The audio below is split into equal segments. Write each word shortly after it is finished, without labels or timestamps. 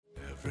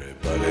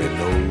Everybody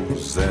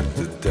knows that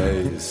the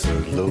dice are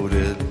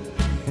loaded.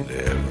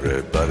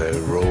 Everybody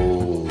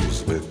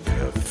rolls with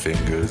their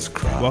fingers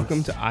crossed.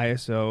 Welcome to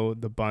ISO,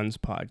 the Buns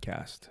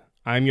podcast.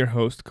 I'm your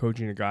host,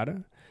 Koji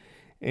Nagata.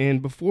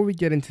 And before we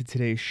get into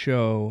today's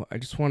show, I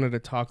just wanted to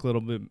talk a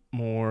little bit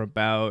more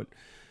about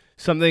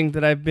something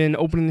that I've been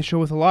opening the show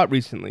with a lot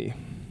recently,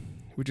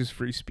 which is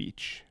free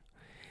speech.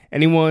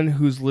 Anyone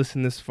who's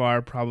listened this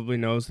far probably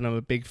knows that I'm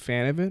a big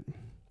fan of it,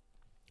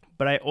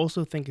 but I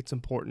also think it's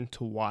important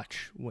to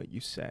watch what you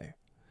say.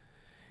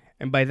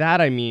 And by that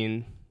I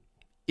mean,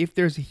 if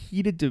there's a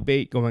heated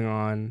debate going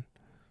on,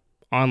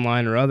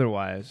 online or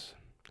otherwise,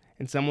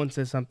 and someone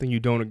says something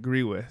you don't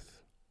agree with,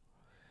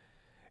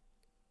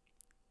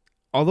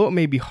 although it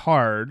may be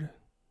hard,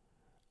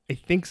 I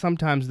think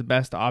sometimes the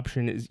best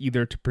option is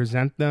either to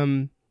present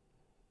them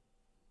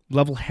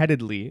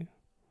level-headedly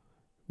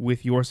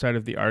with your side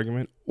of the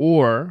argument,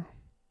 or,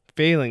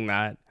 failing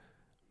that,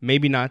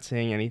 maybe not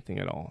saying anything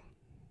at all.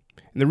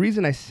 And the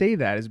reason I say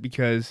that is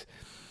because,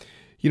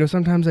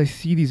 sometimes I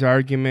see these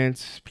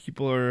arguments,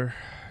 people are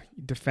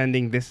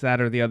defending this, that,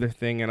 or the other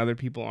thing, and other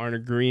people aren't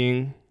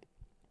agreeing.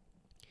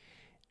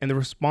 And the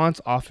response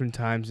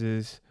oftentimes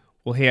is,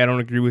 well, hey, I don't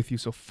agree with you,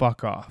 so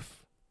fuck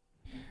off.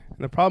 And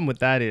the problem with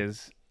that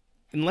is,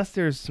 unless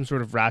there's some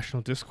sort of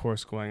rational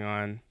discourse going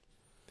on,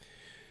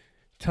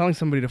 telling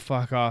somebody to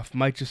fuck off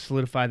might just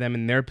solidify them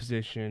in their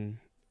position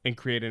and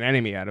create an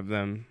enemy out of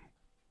them,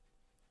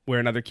 where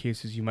in other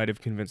cases you might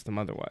have convinced them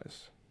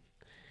otherwise.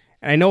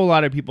 And I know a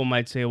lot of people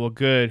might say, well,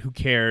 good, who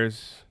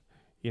cares?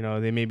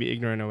 They may be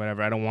ignorant or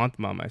whatever. I don't want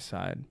them on my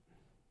side.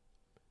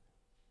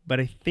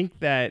 But I think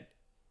that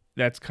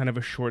that's kind of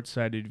a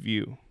short-sighted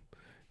view,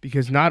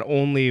 because not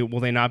only will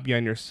they not be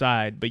on your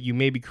side, but you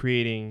may be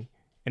creating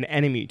an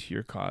enemy to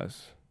your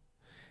cause.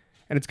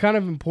 And it's kind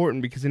of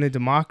important because in a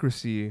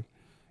democracy,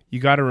 you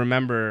got to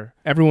remember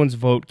everyone's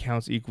vote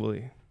counts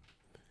equally.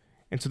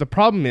 And so the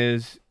problem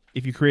is,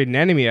 if you create an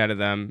enemy out of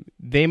them,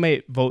 they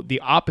might vote the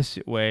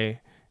opposite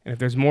way. And if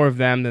there's more of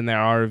them than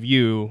there are of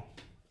you,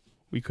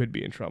 we could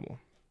be in trouble.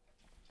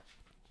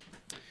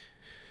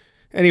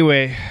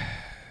 Anyway,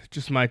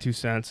 just my 2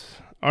 cents.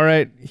 All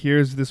right,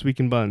 here's This Week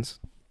in Buns.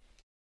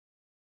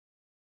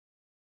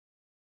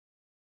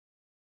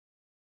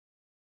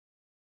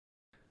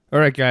 All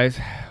right, guys,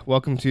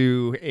 welcome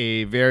to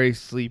a very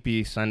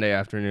sleepy Sunday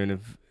afternoon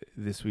of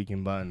This Week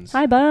in Buns.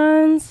 Hi,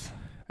 Buns.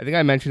 I think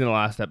I mentioned in the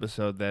last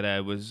episode that I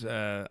was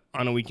on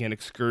a weekend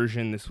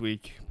excursion this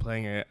week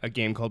playing a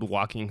game called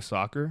Walking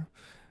Soccer.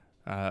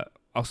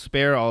 I'll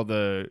spare all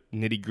the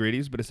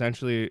nitty-gritties, but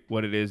essentially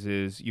what it is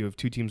you have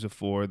 2 teams of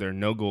 4. There are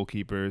no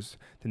goalkeepers.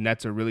 The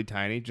nets are really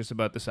tiny, just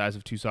about the size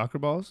of 2 soccer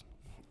balls.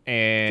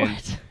 And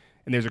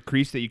there's a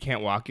crease that you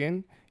can't walk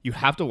in. You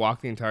have to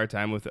walk the entire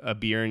time with a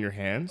beer in your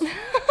hands.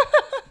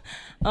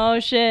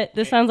 Oh, shit.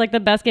 This sounds like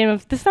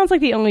this sounds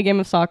like the only game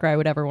of soccer I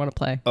would ever want to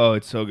play. Oh,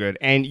 it's so good.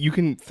 And you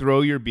can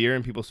throw your beer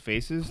in people's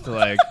faces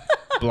to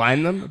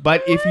blind them.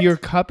 But if your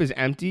cup is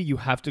empty, you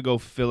have to go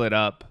fill it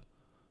up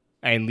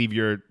and leave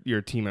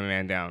your team a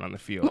man down on the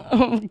field.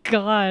 Oh,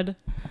 God.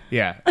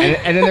 Yeah.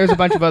 And then there's a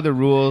bunch of other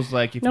rules.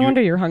 Like if no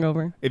wonder you're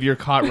hungover. If you're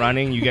caught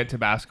running, you get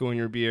Tabasco in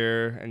your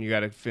beer and you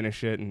got to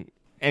finish it. And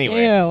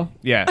anyway. Ew.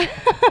 Yeah.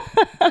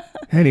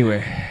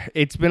 Anyway,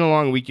 it's been a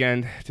long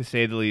weekend, to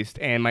say the least,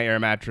 and my air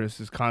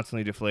mattress is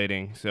constantly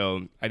deflating,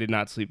 so I did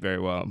not sleep very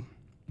well.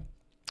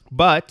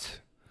 But,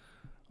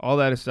 all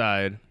that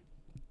aside,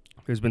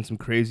 there's been some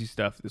crazy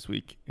stuff this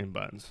week in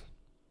Buns.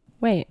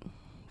 Wait,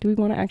 do we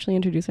want to actually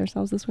introduce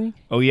ourselves this week?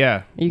 Oh, yeah.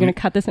 Are you going to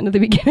cut this into the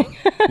beginning?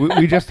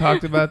 we just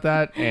talked about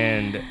that,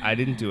 and I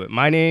didn't do it.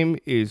 My name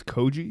is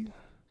Koji,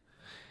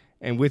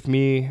 and with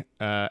me,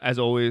 as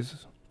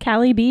always...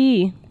 Callie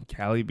B.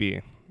 Callie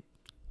B.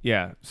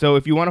 Yeah, so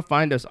if you want to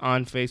find us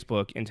on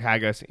Facebook and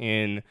tag us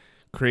in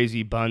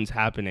crazy Buns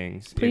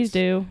happenings, please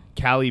do.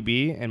 Callie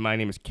B, and my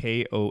name is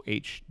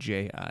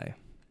Kohji. I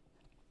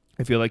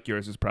feel like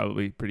yours is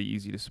probably pretty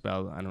easy to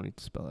spell. I don't need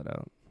to spell it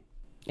out.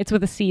 It's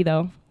with a C,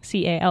 though.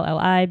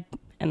 Calli,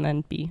 and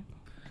then B.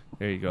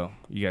 There you go.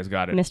 You guys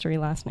got it. Mystery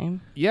last name.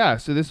 Yeah,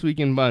 so this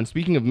week in Buns,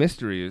 speaking of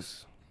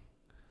mysteries,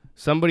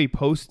 somebody by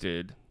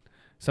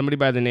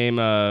the name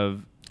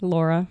of...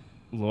 Laura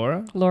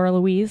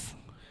Louise.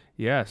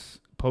 Yes.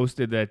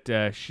 Posted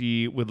that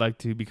she would like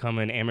to become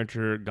an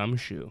amateur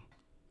gumshoe,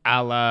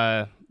 a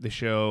la the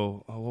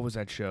show. Oh, what was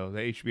that show? The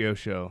HBO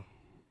show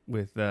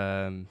with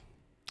the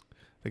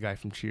guy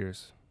from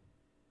Cheers.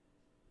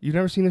 You've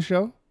never seen the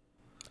show?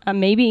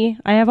 Maybe.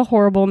 I have a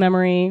horrible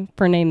memory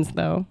for names,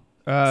 though,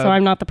 so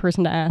I'm not the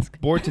person to ask.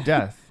 Bored to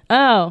Death.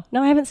 Oh,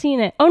 no, I haven't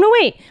seen it. Oh, no,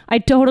 wait. I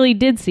totally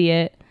did see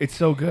it. It's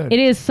so good. It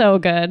is so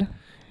good.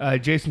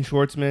 Jason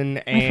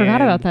Schwartzman and I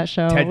forgot about that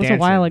show. Ted it was Danson. a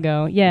while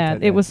ago. Yeah,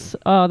 it was.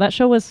 Oh, that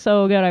show was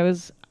so good. I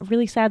was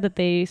really sad that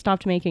they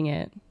stopped making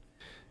it.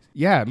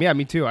 Yeah,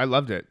 me too. I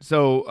loved it.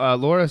 So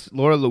Laura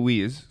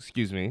Louise,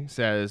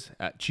 says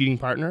cheating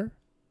partner.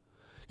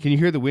 Can you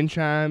hear the wind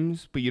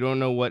chimes, but you don't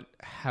know what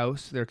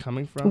house they're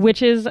coming from?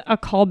 Which is a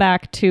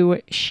callback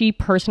to she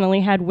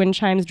personally had wind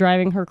chimes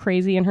driving her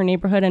crazy in her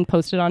neighborhood and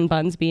posted on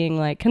Buns being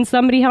like, can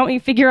somebody help me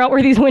figure out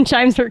where these wind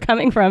chimes are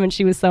coming from? And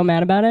she was so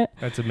mad about it.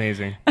 That's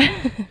amazing.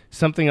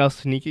 Something else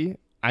sneaky,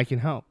 I can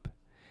help.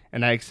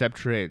 And I accept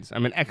trades.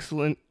 I'm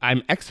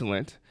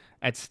excellent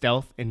at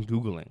stealth and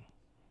Googling.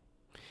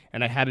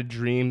 And I had a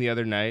dream the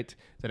other night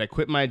that I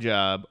quit my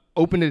job,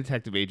 opened a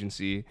detective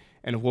agency,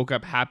 and woke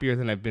up happier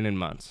than I've been in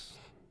months.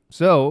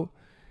 So,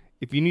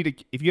 if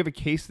you have a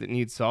case that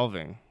needs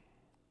solving,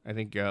 I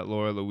think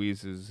Laura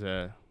Louise is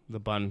the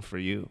bun for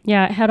you.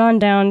 Yeah, head on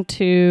down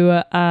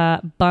to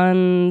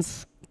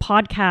Bun's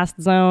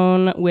podcast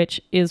zone, which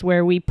is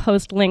where we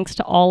post links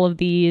to all of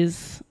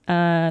these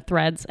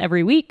threads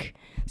every week.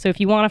 So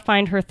if you want to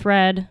find her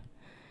thread,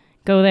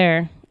 go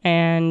there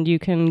and you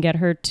can get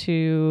her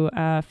to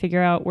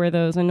figure out where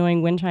those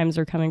annoying wind chimes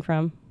are coming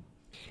from.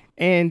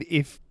 And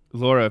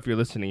Laura, if you're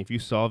listening, if you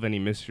solve any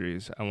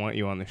mysteries, I want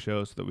you on the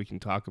show so that we can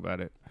talk about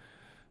it.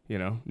 You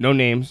know, no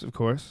names, of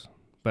course,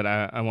 but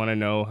I want to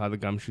know how the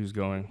gumshoe's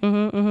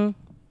going.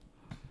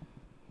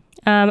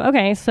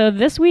 Okay, so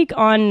this week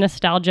on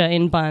Nostalgia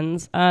in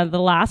Buns, the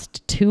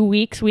last 2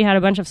 weeks we had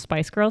a bunch of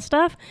Spice Girl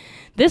stuff.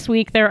 This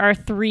week there are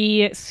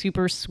 3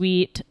 super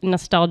sweet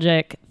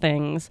nostalgic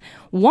things.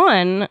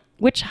 One,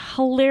 which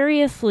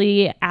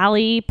hilariously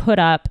Allie put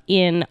up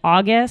in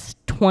August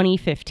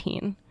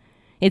 2015.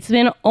 It's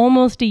been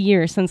almost a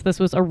year since this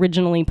was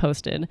originally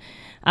posted.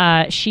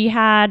 She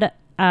had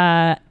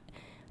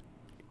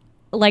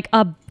like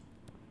a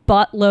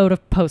buttload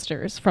of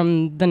posters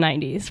from the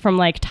 90s, from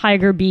like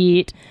Tiger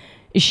Beat.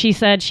 She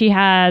said she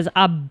has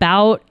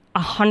about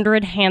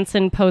 100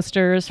 Hanson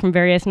posters from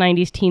various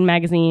 90s teen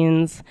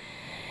magazines.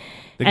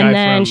 And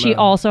then she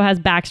also has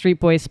Backstreet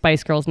Boys,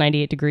 Spice Girls,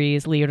 98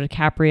 Degrees, Leo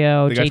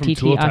DiCaprio,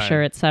 JTT,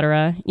 Usher,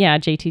 etc. Yeah,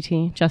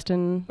 JTT,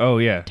 Justin. Oh,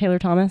 yeah. Taylor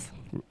Thomas.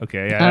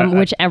 Okay, yeah.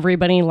 Which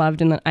everybody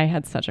loved, and I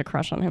had such a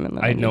crush on him in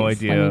the 90s. I had no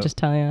idea. Let me just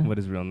tell you what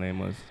his real name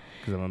was,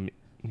 because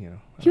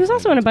he was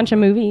also in a bunch of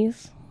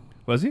movies.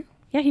 Was he?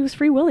 Yeah, he was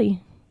Free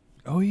Willy.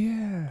 Oh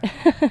yeah.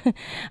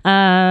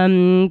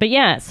 But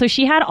yeah, so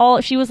she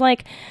was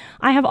like,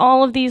 I have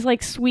all of these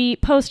like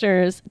sweet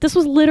posters. This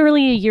was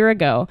literally a year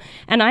ago,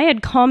 and I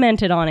had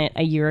commented on it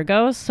a year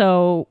ago.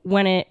 So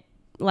when it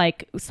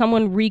like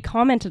someone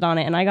re-commented on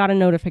it, and I got a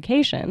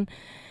notification,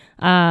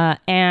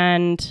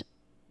 and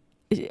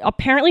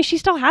apparently she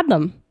still had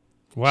them.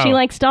 Wow. She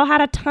like still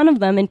had a ton of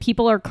them, and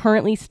people are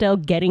currently still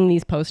getting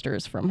these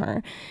posters from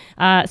her.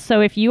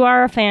 So if you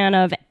are a fan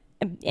of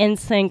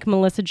NSYNC,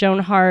 Melissa Joan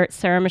Hart,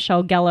 Sarah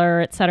Michelle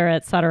Gellar, et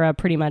cetera,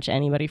 pretty much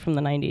anybody from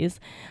the 90s,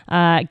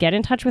 get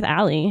in touch with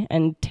Allie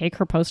and take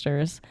her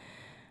posters.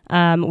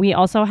 We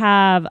also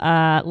have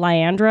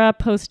Lyandra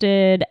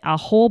posted a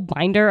whole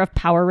binder of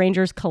Power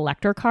Rangers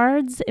collector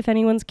cards. If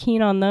anyone's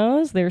keen on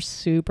those, they're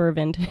super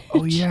vintage.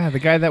 Oh yeah, the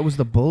guy that was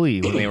the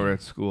bully when they were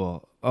at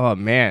school. Oh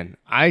man,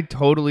 I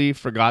totally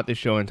forgot the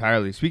show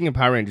entirely. Speaking of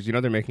Power Rangers, you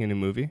know they're making a new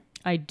movie?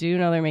 I do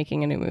know they're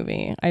making a new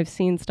movie. I've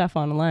seen stuff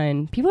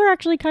online. People are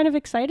actually kind of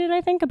excited, I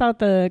think, about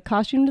the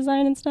costume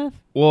design and stuff.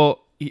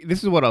 Well,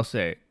 this is what I'll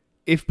say.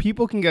 If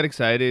people can get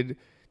excited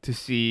to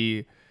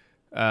see...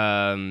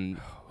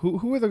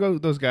 Who are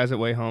those guys that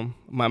Way Home?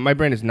 My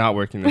brain is not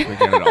working this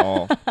weekend at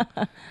all.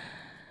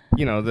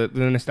 You know, the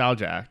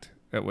Nostalgia Act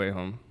at Way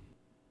Home.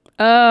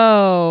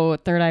 Oh,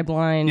 Third Eye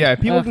Blind. Yeah,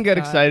 if people can get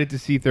excited to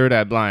see Third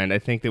Eye Blind, I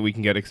think that we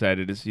can get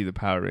excited to see the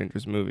Power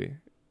Rangers movie.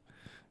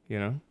 You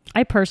know?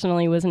 I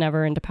personally was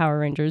never into Power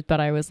Rangers, but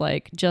I was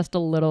like just a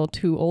little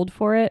too old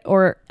for it.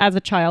 Or as a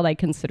child, I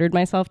considered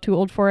myself too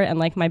old for it. And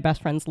like my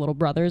best friend's little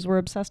brothers were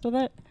obsessed with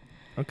it.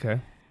 Okay.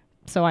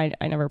 So I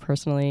never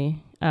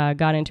personally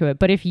got into it.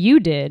 But if you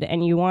did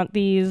and you want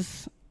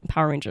these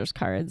Power Rangers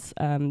cards,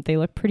 they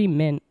look pretty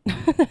mint.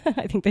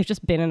 I think they've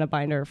just been in a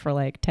binder for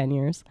like 10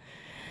 years.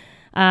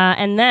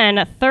 And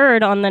then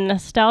third on the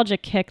nostalgia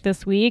kick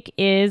this week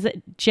is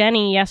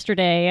Jenny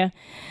yesterday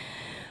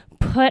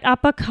put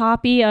up a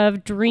copy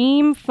of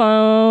Dream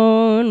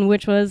Phone,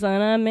 which was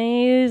an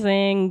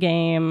amazing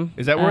game.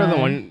 Is that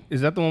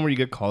Is that the one where you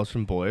get calls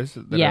from boys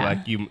that are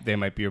like they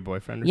might be your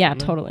boyfriend or something? Yeah,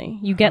 totally.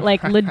 You get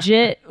like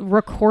legit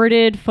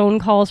recorded phone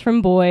calls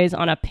from boys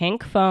on a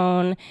pink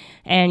phone,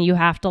 and you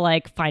have to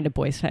like find a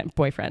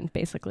boyfriend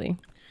basically.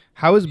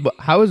 How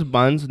is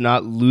Buns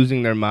not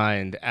losing their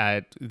mind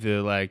at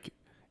the like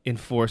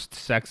enforced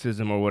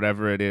sexism or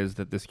whatever it is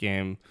that this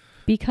game?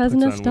 Because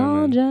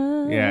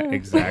nostalgia. Yeah,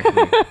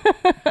 exactly.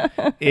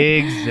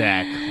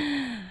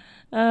 Exactly.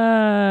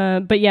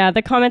 But yeah,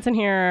 the comments in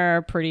here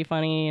are pretty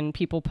funny, and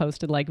people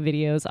posted like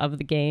videos of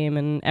the game,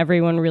 and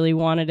everyone really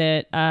wanted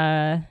it.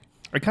 I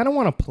kind of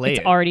want to play it.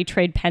 It's already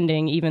trade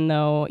pending, even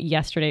though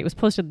yesterday it was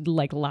posted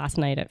like last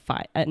night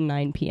at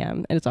 9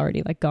 p.m. and it's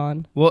already like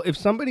gone. Well, if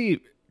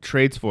somebody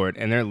trades for it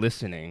and they're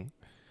listening,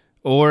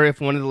 Or if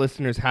one of the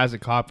listeners has a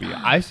copy,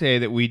 I say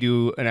that we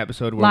do an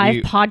episode where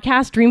Live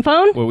podcast Dream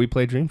Phone? where we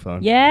play Dream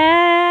Phone.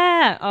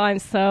 Yeah. Oh, I'm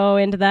so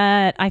into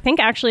that. I think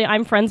actually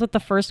I'm friends with the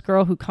first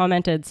girl who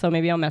commented, so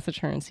maybe I'll message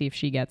her and see if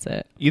she gets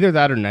it. Either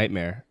that or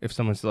Nightmare, if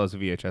someone still has a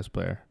VHS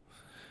player.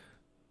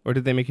 Or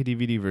did they make a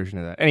DVD version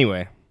of that?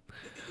 Anyway,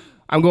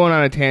 I'm going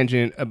on a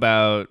tangent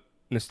about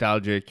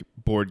nostalgic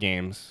board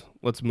games.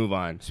 Let's move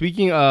on.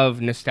 Speaking of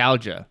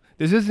nostalgia,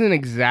 this isn't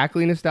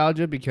exactly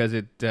nostalgia because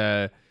it...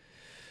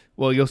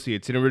 well, you'll see.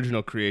 It's an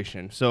original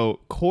creation. So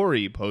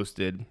Corey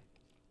posted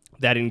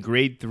that in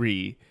grade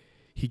 3,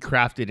 he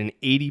crafted an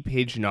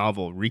 80-page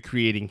novel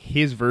recreating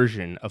his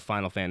version of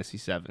Final Fantasy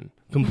VII,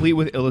 complete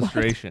with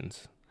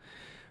illustrations.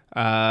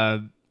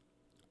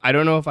 I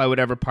don't know if I would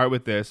ever part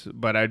with this,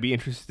 but I'd be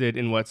interested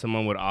in what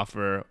someone would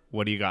offer.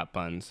 What do you got,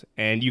 Buns?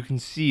 And you can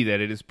see that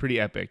it is pretty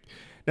epic.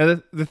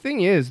 Now, the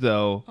thing is,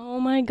 though... Oh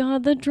my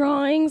god, the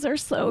drawings are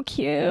so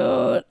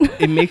cute.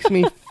 It makes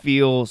me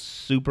feel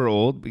super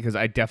old because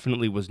I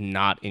definitely was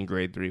not in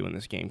grade 3 when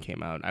this game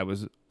came out. I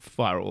was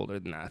far older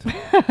than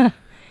that.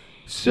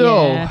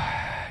 So,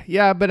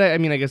 yeah, but I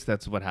mean, I guess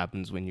that's what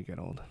happens when you get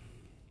old.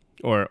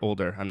 Or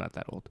older. I'm not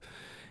that old.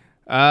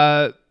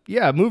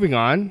 Yeah, moving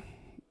on.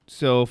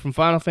 So, from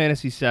Final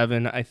Fantasy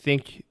VII, I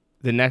think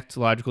the next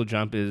logical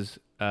jump is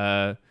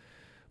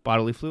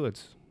bodily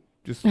fluids.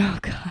 Oh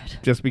god.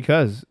 Just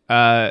because.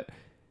 I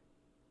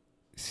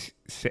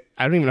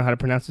don't even know how to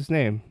pronounce his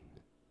name.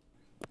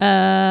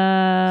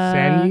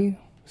 Sani?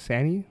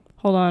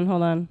 Hold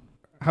on.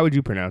 How would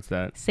you pronounce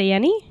that?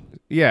 Sayani?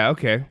 Yeah,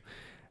 okay.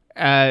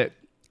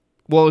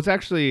 Well, it's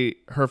actually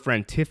her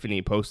friend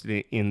Tiffany posted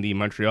it in the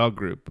Montreal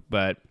group,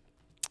 but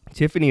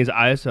Tiffany is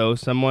ISO,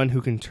 someone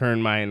who can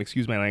turn my, and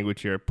excuse my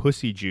language here,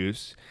 pussy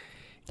juice.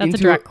 That's a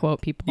direct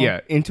quote, people. Yeah,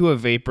 into a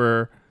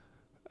vapor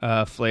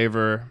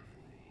flavor.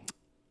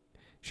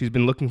 She's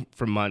been looking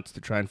for months to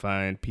try and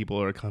find people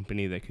or a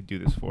company that could do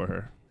this for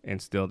her,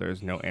 and still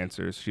there's no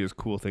answers. She has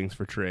cool things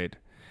for trade.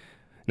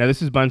 Now,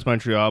 this is Buns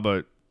Montreal,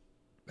 but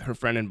her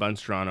friend in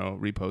Buns Toronto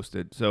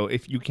reposted. So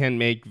if you can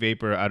make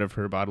vapor out of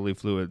her bodily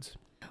fluids.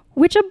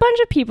 Which a bunch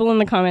of people in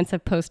the comments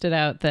have posted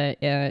out that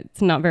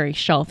it's not very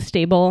shelf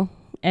stable,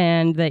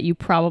 and that you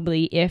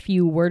probably, if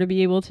you were to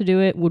be able to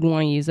do it, would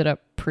want to use it up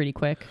pretty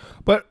quick.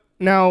 But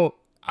now,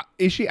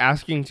 is she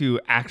asking to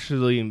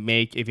actually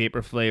make a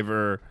vapor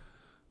flavor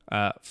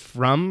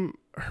from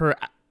her,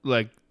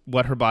 like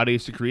what her body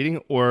is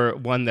secreting, or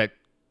one that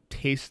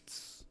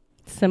tastes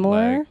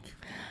similar?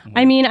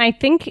 I mean, I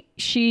think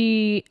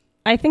the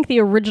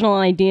original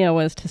idea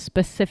was to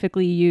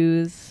specifically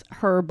use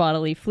her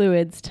bodily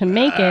fluids to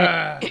make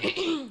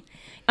it.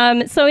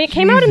 So it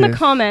came out in the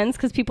comments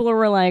because people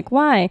were like,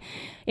 why?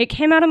 It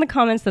came out in the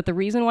comments that the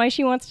reason why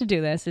she wants to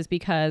do this is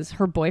because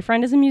her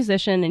boyfriend is a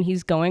musician and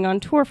he's going on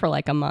tour for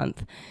like a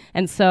month.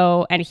 And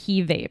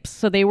he vapes.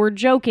 So they were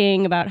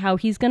joking about how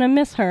he's going to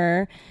miss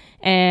her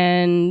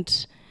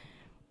and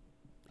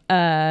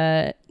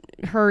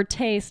her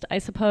taste, I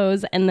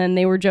suppose. And then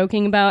they were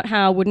joking about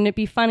how wouldn't it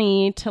be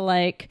funny to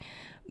like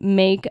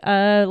make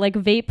a like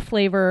vape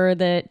flavor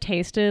that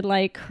tasted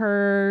like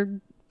her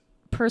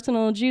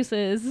personal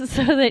juices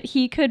so that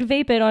he could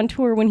vape it on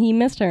tour when he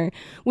missed her,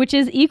 which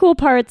is equal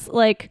parts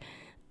like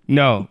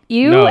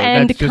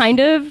and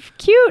kind of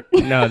cute.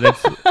 No,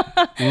 that's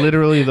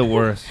literally the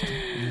worst.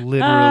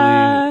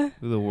 Literally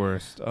the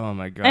worst. Oh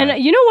my god.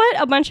 And you know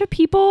what? A bunch of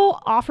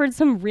people offered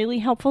some really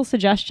helpful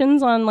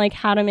suggestions on like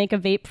how to make a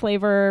vape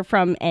flavor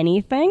from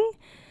anything.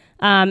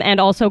 And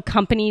also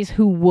companies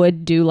who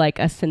would do like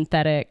a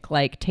synthetic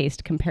like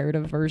taste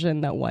comparative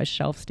version that was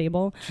shelf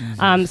stable.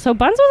 So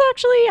Buns was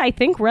actually, I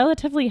think,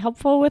 relatively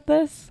helpful with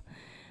this.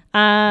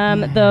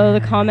 Though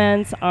the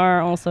comments are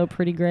also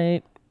pretty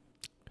great.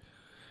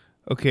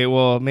 Okay,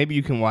 well, maybe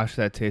you can wash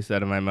that taste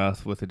out of my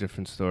mouth with a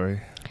different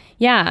story.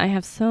 Yeah, I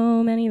have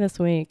so many this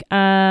week.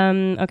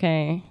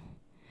 Okay.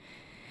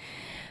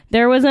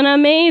 There was an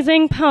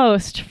amazing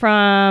post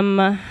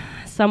from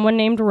someone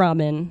named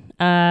Robin.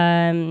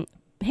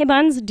 Hey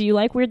Buns, do you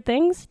like weird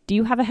things? Do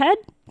you have a head?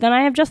 Then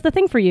I have just the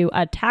thing for you,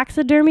 a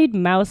taxidermied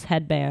mouse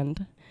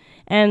headband.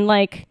 And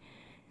like,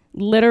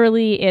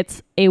 literally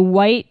it's a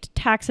white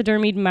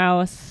taxidermied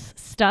mouse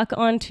stuck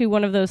onto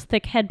one of those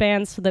thick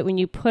headbands so that when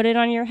you put it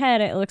on your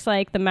head, it looks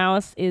like the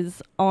mouse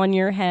is on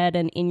your head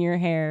and in your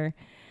hair.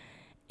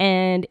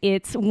 And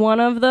it's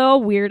one of the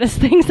weirdest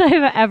things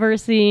I've ever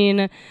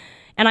seen.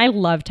 And I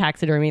love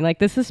taxidermy. Like,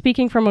 this is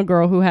speaking from a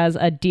girl who has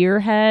a deer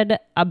head,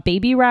 a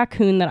baby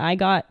raccoon that I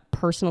got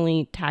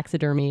personally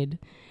taxidermied,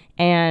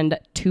 and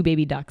 2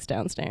 baby ducks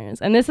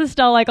downstairs. And this is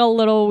still like a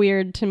little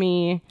weird to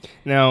me.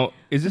 Now,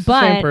 is this the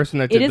same person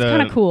that did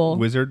the cool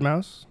wizard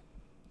mouse?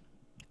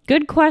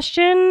 Good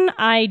question.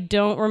 I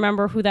don't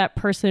remember who that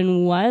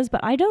person was,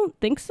 but I don't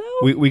think so.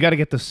 We got to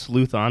get the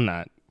sleuth on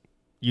that.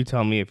 You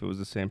tell me if it was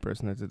the same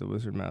person that did the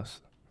wizard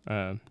mouse.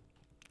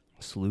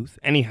 Sleuth?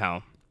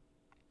 Anyhow.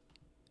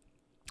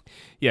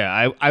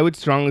 Yeah, I would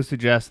strongly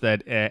suggest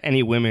that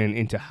any women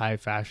into high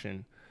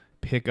fashion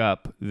pick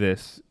up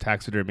this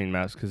taxidermy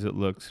mouse because it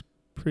looks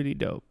pretty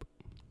dope.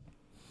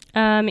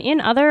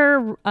 In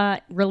other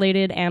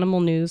related animal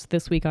news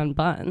this week on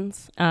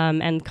Buns,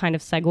 and kind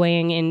of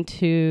segueing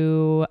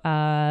into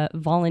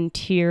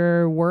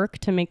volunteer work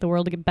to make the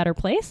world a better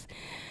place,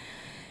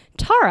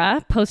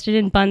 Tara posted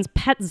in Bun's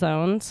pet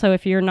zone. So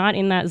if you're not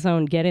in that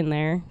zone, get in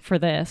there for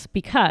this,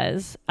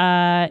 because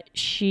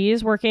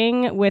she's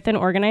working with an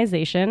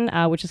organization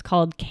which is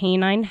called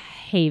Canine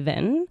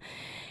Haven.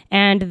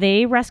 And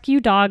they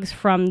rescue dogs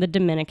from the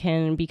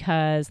Dominican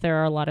because there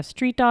are a lot of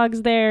street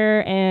dogs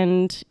there.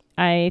 And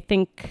I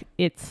think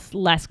it's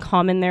less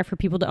common there for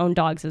people to own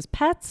dogs as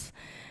pets.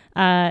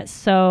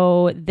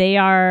 So they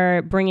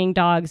are bringing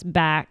dogs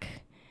back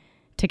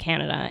to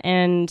Canada.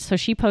 And so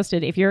she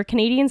posted, if you're a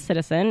Canadian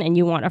citizen and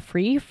you want a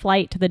free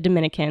flight to the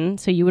Dominican,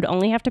 so you would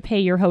only have to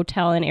pay your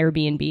hotel and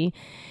Airbnb.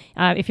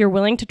 If you're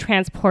willing to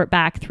transport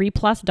back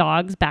 3+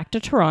 dogs back to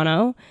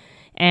Toronto,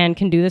 and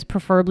can do this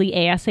preferably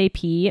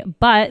ASAP,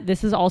 but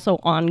this is also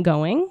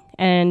ongoing.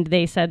 And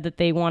they said that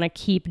they want to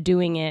keep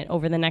doing it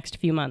over the next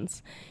few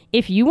months.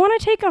 If you want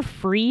to take a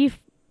free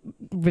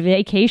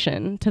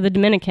vacation to the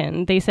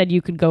Dominican, they said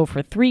you could go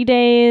for 3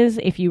 days.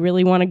 If you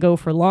really want to go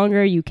for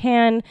longer, you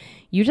can.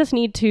 You just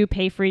need to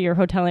pay for your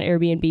hotel and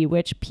Airbnb,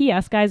 which,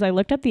 P.S. guys, I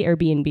looked at the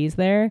Airbnbs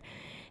there,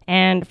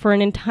 and for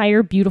an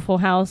entire beautiful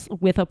house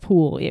with a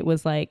pool, it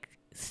was like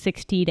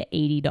 $60 to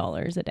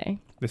 $80 a day.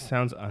 This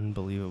sounds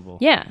unbelievable.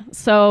 Yeah.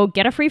 So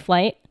get a free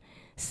flight,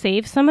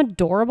 save some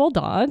adorable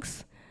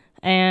dogs,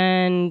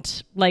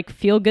 and like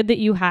feel good that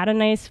you had a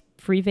nice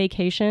free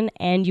vacation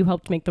and you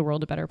helped make the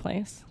world a better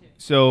place.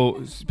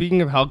 So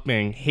speaking of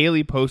helping,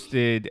 Haley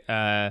posted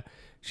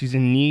she's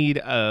in need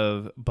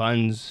of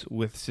buns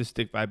with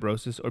cystic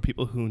fibrosis or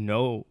people who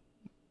know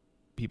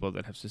people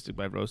that have cystic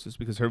fibrosis,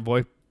 because her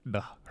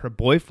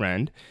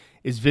boyfriend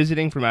is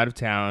visiting from out of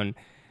town.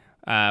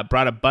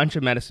 Brought a bunch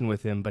of medicine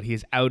with him, but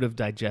he's out of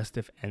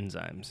digestive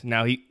enzymes.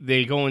 Now,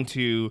 they go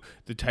into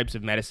the types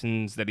of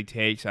medicines that he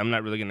takes. I'm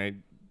not really going to,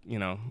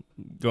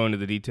 go into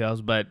the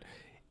details, but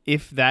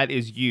if that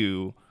is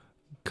you,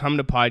 come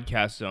to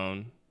Podcast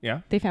Zone. Yeah?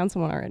 They found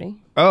someone already.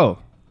 Oh,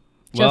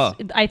 well.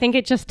 I think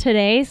it just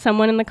today,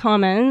 someone in the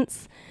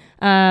comments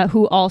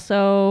who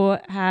also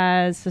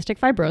has cystic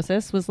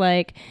fibrosis was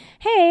like,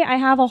 hey, I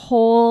have a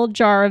whole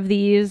jar of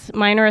these.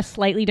 Mine are a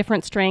slightly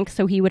different strength,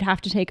 so he would have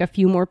to take a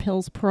few more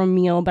pills per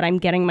meal, but I'm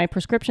getting my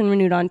prescription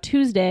renewed on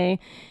Tuesday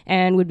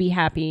and would be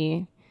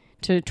happy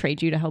to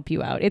trade you to help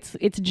you out. It's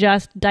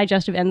just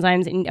digestive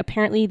enzymes, and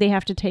apparently they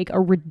have to take a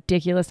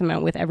ridiculous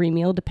amount with every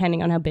meal,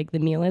 depending on how big the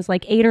meal is,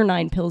 like 8 or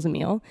 9 pills a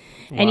meal.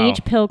 Wow. And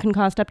each pill can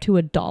cost up to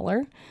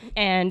 $1.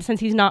 And since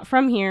he's not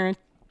from here,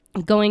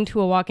 going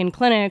to a walk-in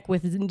clinic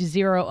with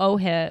 0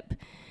 OHIP,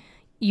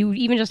 you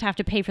even just have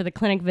to pay for the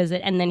clinic visit,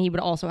 and then he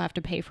would also have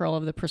to pay for all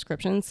of the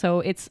prescriptions.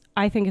 So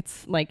I think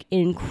it's like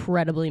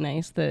incredibly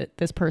nice that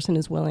this person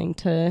is willing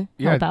to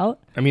help out.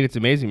 I mean, it's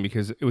amazing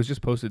because it was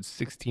just posted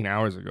 16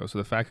 hours ago. So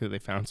the fact that they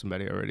found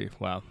somebody already,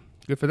 wow,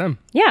 good for them.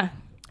 Yeah.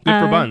 Good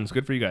for Buns.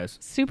 Good for you guys.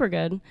 Super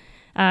good.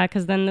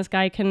 Because then this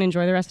guy can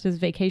enjoy the rest of his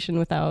vacation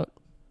without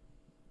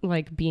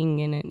like being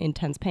in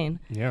intense pain.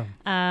 Yeah.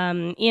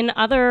 In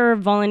other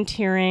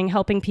volunteering,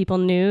 helping people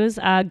news,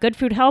 Good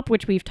Food Help,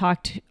 which we've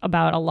talked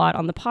about a lot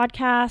on the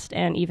podcast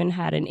and even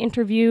had an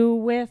interview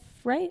with,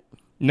 right?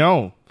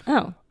 No.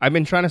 Oh. I've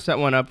been trying to set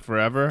one up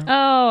forever.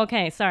 Oh,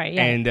 okay. Sorry.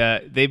 Yeah.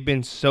 And they've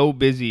been so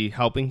busy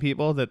helping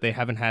people that they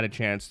haven't had a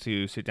chance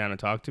to sit down and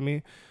talk to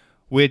me,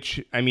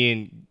 which, I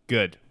mean,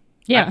 good.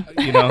 Yeah.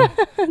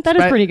 That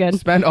is pretty good.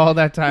 Spend all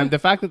that time. The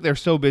fact that they're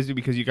so busy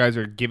because you guys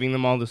are giving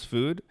them all this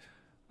food,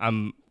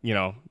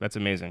 that's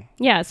amazing.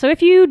 Yeah. So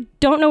if you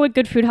don't know what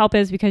Good Food Help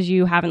is because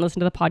you haven't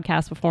listened to the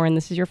podcast before and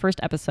this is your first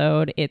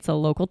episode, it's a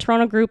local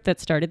Toronto group that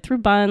started through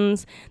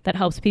Buns that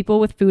helps people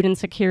with food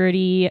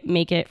insecurity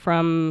make it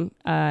from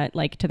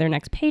to their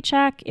next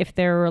paycheck if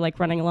they're like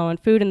running low on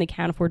food and they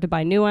can't afford to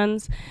buy new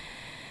ones.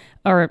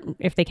 Or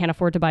if they can't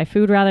afford to buy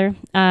food, rather.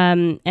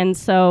 And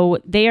so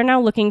they are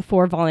now looking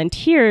for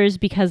volunteers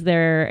because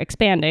they're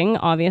expanding,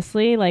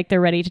 obviously. Like,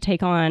 they're ready to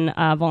take on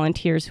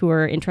volunteers who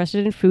are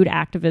interested in food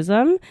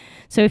activism.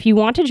 So if you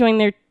want to join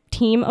their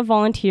team of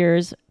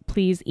volunteers,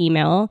 please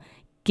email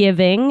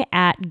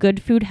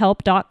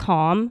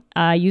giving@goodfoodhelp.com.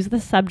 Use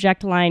the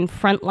subject line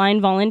frontline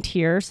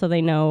volunteer so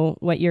they know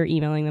what you're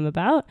emailing them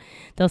about.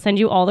 They'll send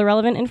you all the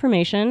relevant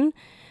information.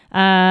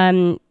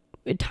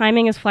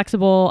 Timing is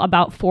flexible,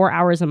 about 4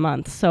 hours a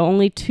month. So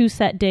only 2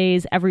 set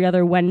days every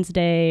other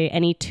Wednesday,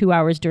 any 2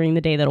 hours during the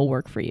day that'll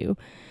work for you.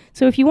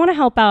 So if you want to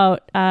help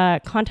out,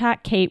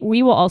 contact Kate.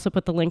 We will also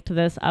put the link to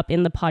this up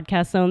in the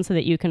podcast zone so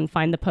that you can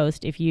find the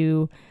post if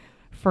you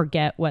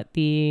forget what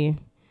the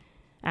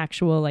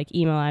actual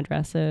email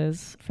address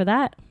is for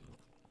that.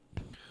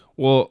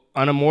 Well,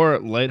 on a more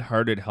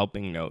lighthearted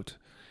helping note,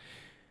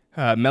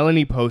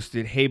 Melanie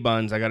posted, "Hey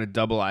Buns, I got a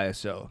double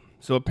ISO."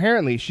 So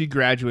apparently she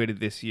graduated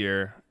this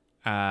year.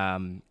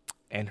 And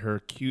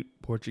her cute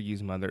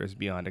Portuguese mother is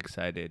beyond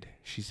excited.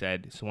 She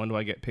said, "So when do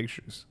I get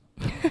pictures?"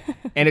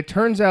 And it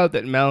turns out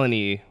that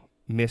Melanie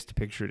missed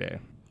picture day.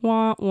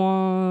 Wah,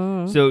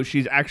 wah. So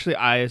she's actually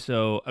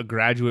ISO a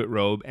graduate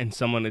robe and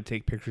someone to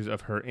take pictures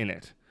of her in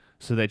it.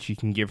 so that she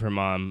can give her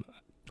mom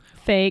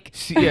Fake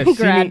grad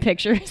grad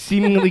pictures.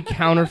 seemingly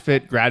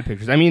counterfeit grad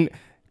pictures. I mean,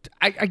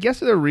 I guess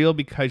they're real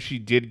because she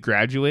did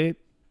graduate,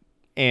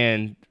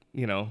 and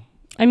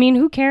I mean,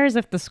 who cares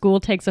if the school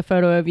takes a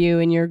photo of you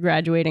in your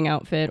graduating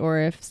outfit or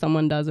if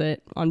someone does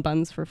it on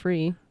Buns for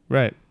free?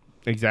 Right.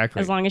 Exactly.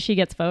 As long as she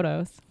gets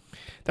photos.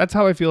 That's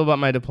how I feel about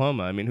my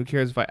diploma. I mean, who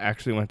cares if I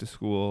actually went to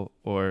school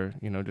or,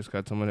 just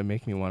got someone to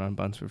make me one on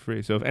Buns for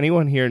free. So if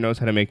anyone here knows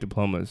how to make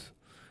diplomas,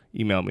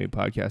 email me,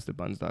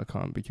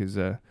 podcast@buns.com, because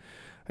I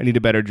need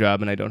a better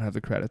job and I don't have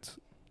the credits.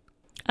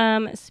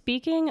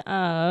 Speaking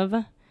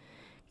of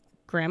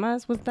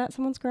grandmas, was that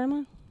someone's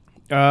grandma?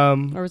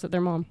 Or was it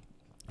their mom?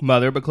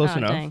 Mother, but close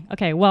enough. Dang.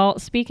 Okay, well,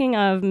 speaking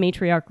of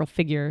matriarchal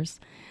figures,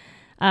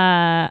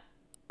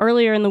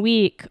 earlier in the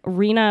week,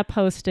 Rena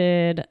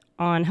posted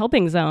on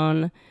Helping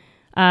Zone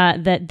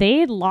that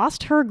they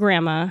lost her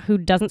grandma, who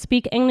doesn't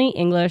speak any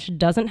English,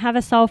 doesn't have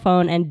a cell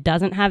phone, and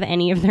doesn't have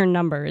any of their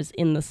numbers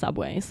in the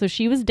subway. So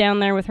she was down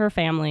there with her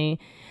family,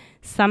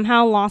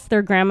 somehow lost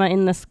their grandma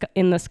in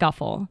the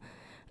scuffle.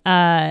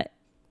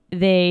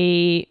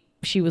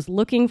 She was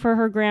looking for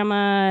her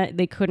grandma.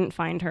 They couldn't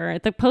find her.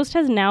 The post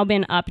has now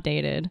been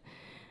updated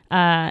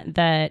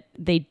that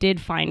they did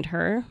find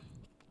her.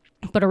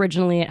 But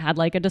originally it had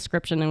like a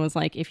description and was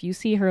like, if you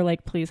see her,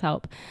 like, please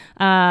help.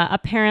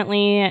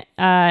 Apparently,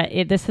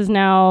 this has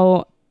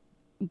now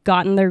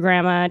gotten their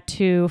grandma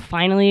to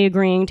finally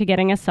agreeing to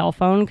getting a cell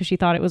phone because she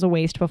thought it was a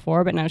waste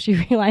before. But now she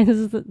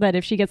realizes that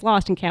if she gets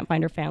lost and can't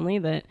find her family,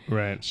 that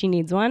she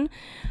needs one.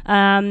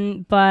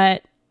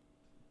 But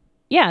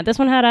yeah, this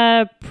one had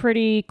a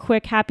pretty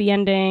quick, happy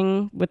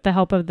ending with the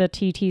help of the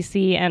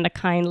TTC and a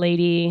kind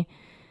lady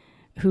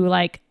who,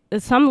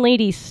 some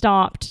lady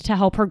stopped to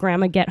help her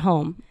grandma get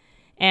home.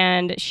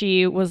 And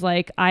she was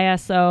like,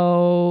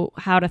 ISO,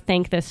 how to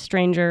thank this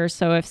stranger.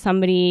 So if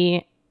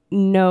somebody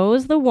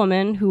knows the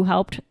woman who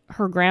helped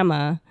her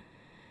grandma,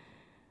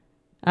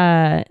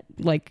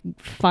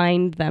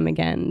 find them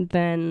again,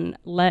 then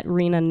let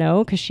Rena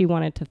know, because she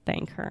wanted to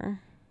thank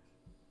her.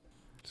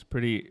 It's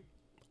pretty...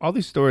 All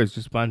these stories,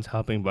 just Buns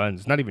helping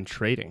Buns. Not even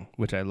trading,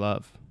 which I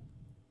love.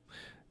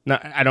 No,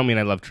 I don't mean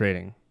I love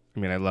trading. I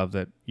mean, I love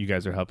that you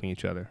guys are helping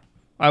each other.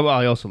 I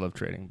also love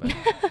trading, but...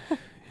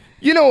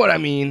 You know what I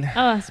mean.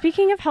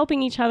 Speaking of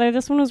helping each other,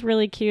 this one was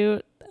really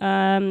cute.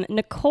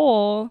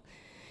 Nicole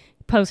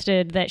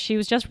posted that she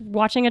was just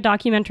watching a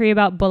documentary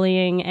about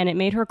bullying and it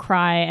made her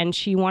cry, and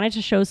she wanted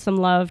to show some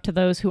love to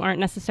those who aren't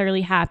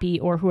necessarily happy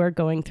or who are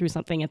going through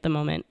something at the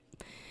moment.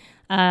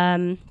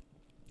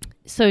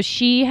 So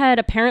she had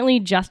apparently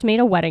just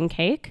made a wedding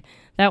cake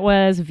that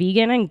was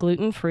vegan and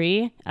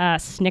gluten-free,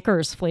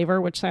 Snickers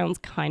flavor, which sounds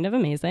kind of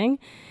amazing.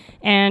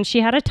 And she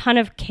had a ton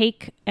of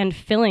cake and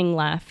filling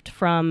left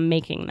from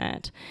making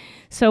that.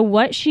 So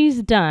what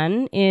she's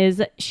done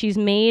is she's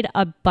made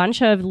a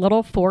bunch of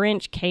little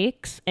 4-inch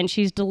cakes, and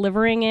she's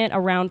delivering it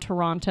around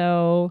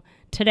Toronto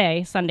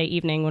today, Sunday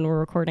evening, when we're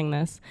recording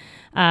this.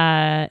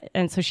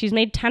 And so she's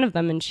made 10 of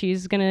them, and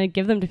she's going to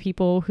give them to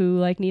people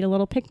who need a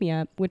little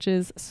pick-me-up, which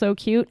is so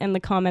cute. And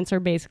the comments are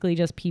basically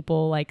just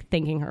people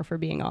thanking her for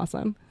being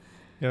awesome.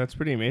 Yeah, that's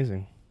pretty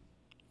amazing.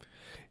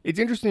 It's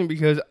interesting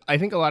because I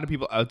think a lot of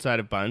people outside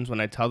of Buns,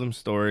 when I tell them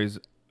stories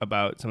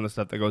about some of the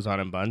stuff that goes on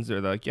in Buns, they're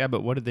like, yeah,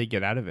 but what did they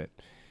get out of it?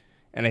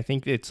 And I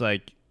think it's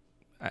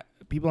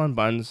people on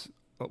Buns,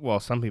 well,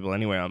 some people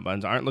anyway on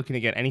Buns, aren't looking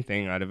to get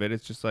anything out of it.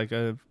 It's just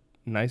a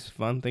nice,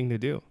 fun thing to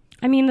do.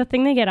 I mean, the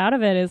thing they get out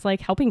of it is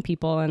helping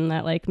people, and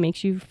that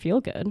makes you feel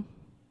good.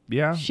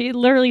 Yeah. She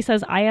literally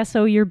says,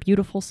 ISO your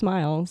beautiful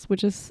smiles,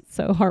 which is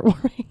so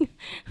heartwarming.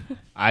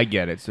 I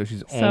get it. So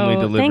she's only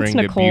delivering thanks,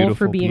 to Nicole, beautiful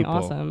for being people.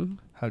 awesome.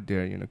 How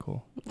dare you,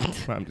 Nicole?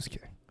 I'm just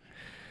kidding.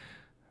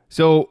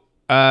 So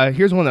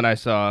here's one that I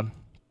saw.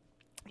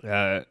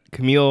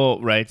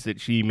 Camille writes that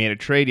she made a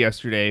trade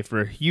yesterday for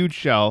a huge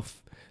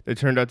shelf that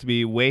turned out to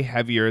be way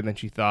heavier than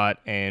she thought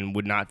and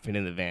would not fit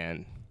in the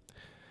van.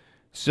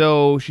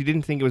 So she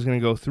didn't think it was going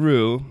to go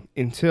through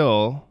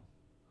until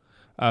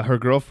her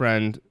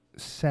girlfriend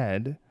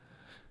said,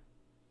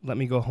 let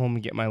me go home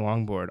and get my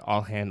longboard.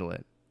 I'll handle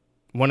it.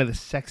 One of the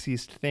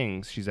sexiest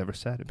things she's ever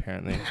said,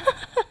 apparently.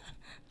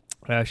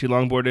 She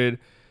longboarded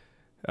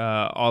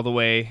all the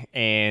way,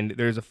 and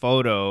there's a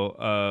photo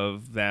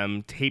of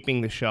them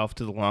taping the shelf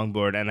to the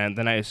longboard, and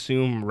then I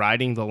assume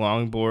riding the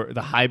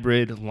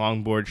hybrid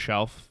longboard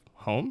shelf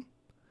home.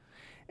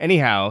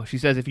 Anyhow, she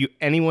says if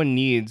anyone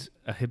needs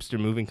a hipster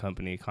moving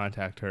company,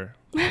 contact her.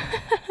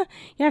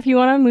 Yeah, if you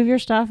want to move your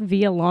stuff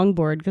via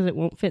longboard because it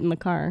won't fit in the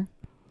car.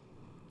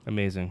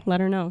 Amazing. Let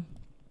her know.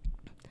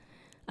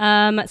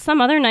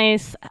 Some other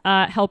nice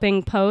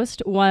helping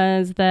post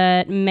was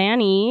that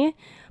Manny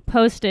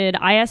posted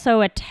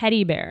ISO a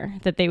teddy bear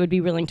that they would be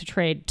willing to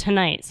trade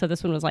tonight. So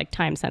this one was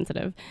time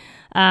sensitive.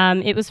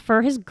 It was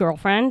for his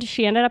girlfriend.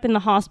 She ended up in the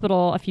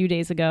hospital a few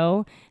days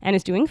ago and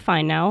is doing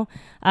fine now.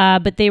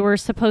 But they were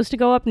supposed to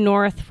go up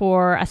north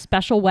for a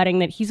special wedding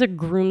that he's a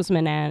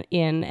groomsman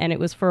in, and it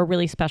was for a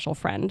really special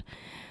friend.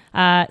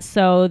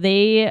 So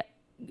they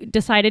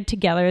decided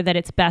together that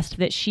it's best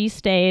that she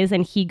stays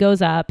and he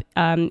goes up,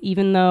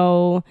 even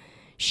though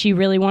she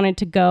really wanted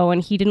to go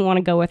and he didn't want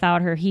to go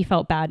without her. He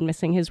felt bad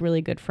missing his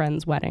really good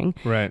friend's wedding.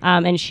 Right.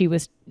 And she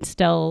was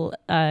still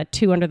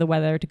too under the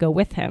weather to go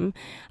with him.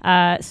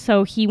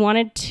 So he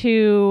wanted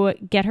to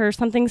get her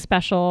something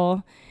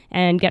special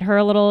and get her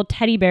a little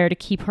teddy bear to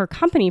keep her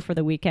company for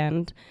the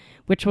weekend,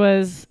 which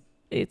was...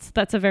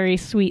 that's a very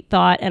sweet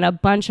thought, and a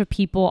bunch of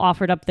people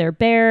offered up their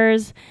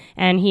bears,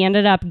 and he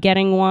ended up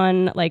getting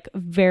one like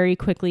very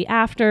quickly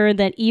after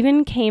that.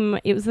 Even came,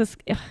 it was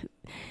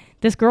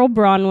this girl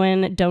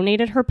Bronwyn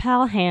donated her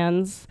pal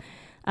Hans,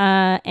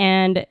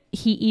 and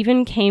he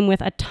even came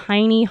with a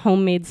tiny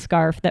homemade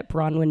scarf that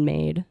Bronwyn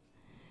made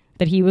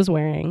that he was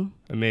wearing.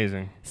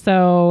 Amazing.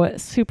 So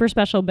super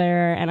special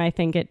bear, and I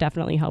think it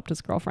definitely helped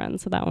his girlfriend,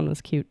 so that one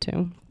was cute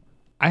too.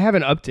 I have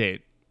an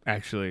update,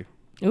 actually.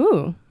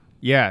 Ooh.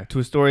 Yeah, to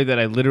a story that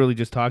I literally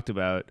just talked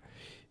about.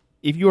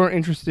 If you are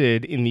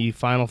interested in the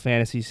Final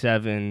Fantasy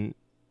VII,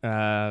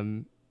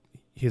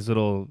 his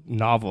little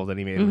novel that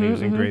he made when he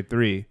was in grade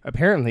 3,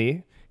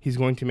 apparently he's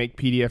going to make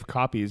PDF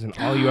copies, and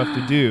all you have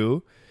to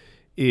do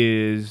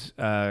is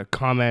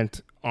comment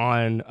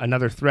on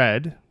another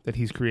thread that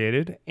he's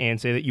created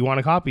and say that you want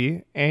a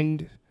copy,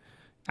 and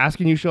ask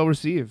and you shall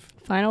receive.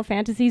 Final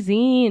Fantasy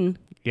zine.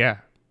 Yeah,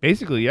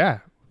 basically, yeah.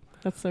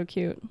 That's so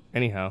cute.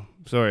 Anyhow,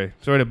 sorry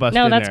to bust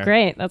No, in that's there.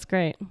 great. That's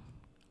great.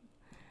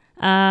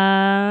 There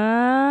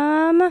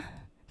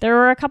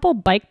were a couple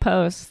bike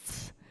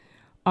posts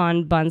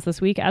on Buns this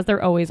week, as there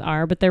always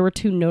are, but there were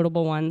two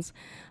notable ones.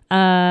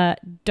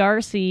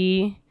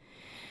 Darcy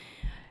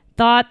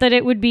thought that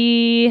it would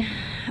be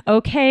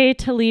okay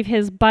to leave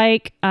his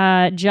bike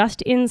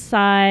just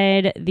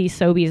inside the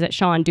Sobeys at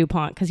Shaw and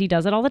DuPont, because he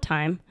does it all the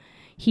time.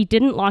 He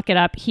didn't lock it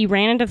up. He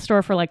ran into the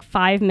store for like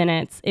 5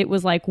 minutes. It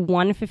was like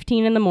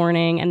 1:15 in the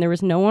morning and there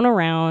was no one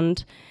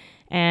around.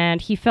 And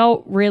he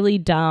felt really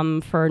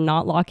dumb for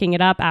not locking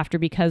it up after,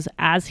 because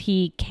as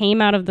he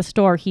came out of the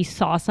store, he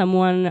saw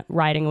someone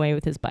riding away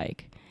with his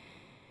bike.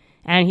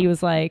 And he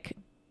was like,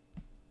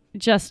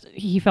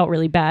 he felt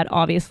really bad,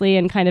 obviously,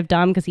 and kind of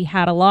dumb because he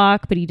had a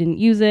lock, but he didn't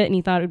use it. And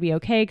he thought it would be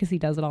okay because he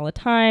does it all the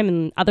time.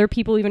 And other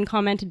people even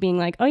commented being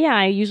like, oh yeah,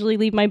 I usually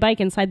leave my bike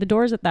inside the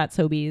doors at that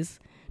Sobeys.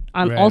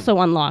 Right. Also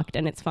unlocked,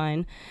 and it's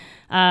fine.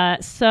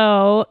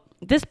 So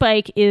this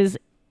bike is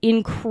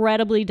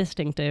incredibly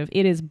distinctive.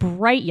 It is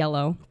bright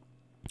yellow.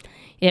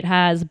 It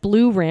has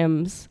blue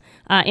rims.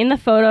 In the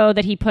photo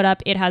that he put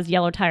up, it has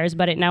yellow tires,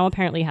 but it now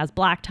apparently has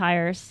black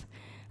tires.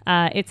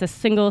 It's a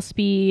single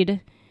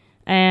speed,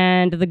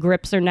 and the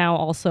grips are now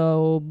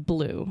also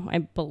blue, I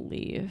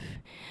believe.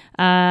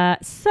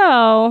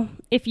 So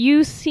if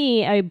you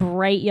see a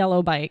bright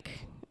yellow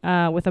bike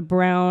with a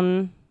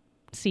brown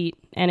seat,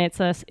 and it's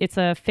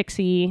a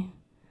fixie.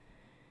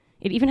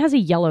 It even has a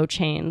yellow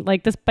chain.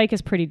 Like, this bike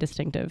is pretty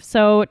distinctive.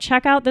 So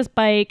check out this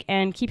bike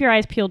and keep your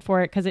eyes peeled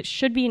for it, because it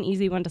should be an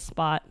easy one to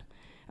spot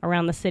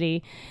around the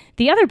city.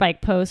 The other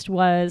bike post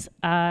was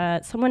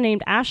someone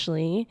named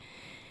Ashley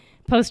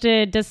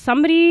posted, does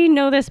somebody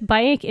know this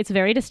bike? It's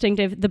very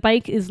distinctive. The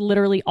bike is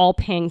literally all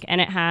pink, and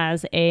it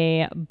has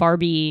a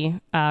Barbie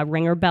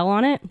ringer bell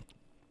on it.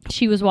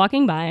 She was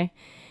walking by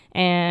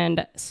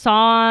and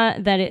saw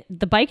that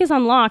the bike is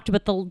unlocked,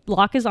 but the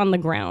lock is on the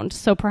ground.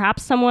 So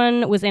perhaps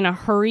someone was in a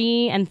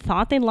hurry and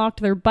thought they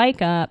locked their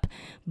bike up,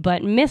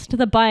 but missed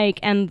the bike,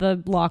 and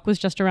the lock was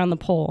just around the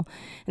pole.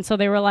 And so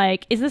they were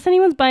like, is this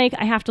anyone's bike?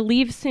 I have to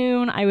leave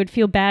soon. I would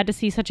feel bad to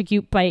see such a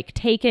cute bike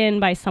taken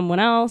by someone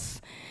else.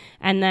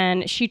 And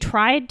then she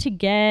tried to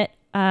get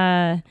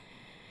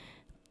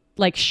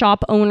like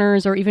shop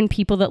owners or even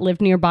people that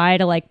lived nearby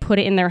to like put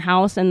it in their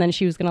house, and then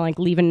she was gonna like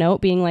leave a note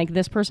being like,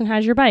 this person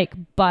has your bike,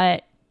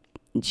 but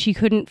she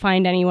couldn't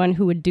find anyone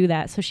who would do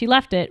that. So she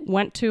left it,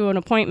 went to an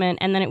appointment,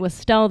 and then it was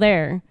still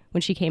there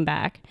when she came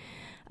back.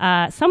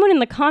 Someone in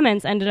the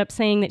comments ended up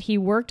saying that he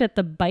worked at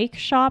the bike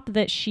shop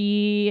that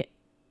she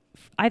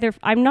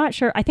I'm not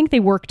sure, I think they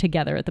worked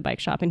together at the bike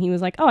shop, and he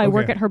was like, oh, I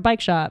work at her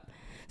bike shop,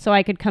 so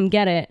I could come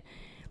get it.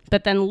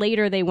 But then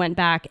later they went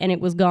back and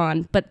it was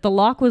gone, but the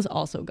lock was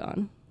also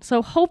gone.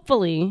 So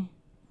hopefully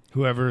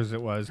whoever's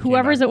it was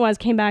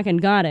came back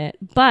and got it,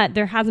 but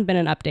there hasn't been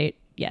an update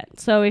yet.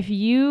 So if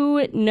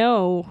you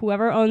know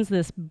whoever owns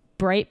this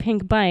bright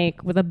pink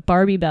bike with a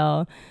Barbie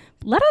bell,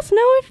 let us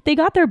know if they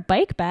got their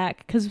bike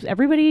back, because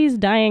everybody's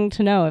dying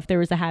to know if there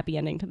was a happy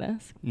ending to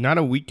this. Not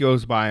a week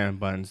goes by on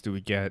Buns do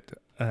we get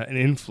an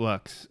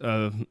influx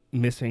of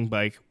missing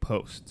bike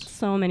posts.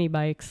 So many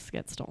bikes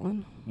get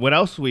stolen. What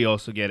else we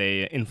also get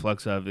a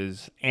influx of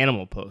is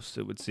animal posts,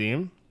 it would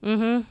seem.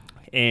 Mm-hmm.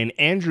 And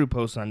Andrew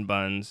posts on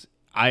Buns,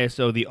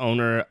 ISO, the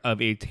owner of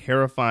a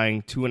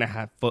terrifying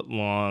 2.5 foot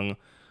long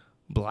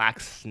black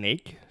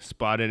snake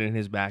spotted in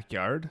his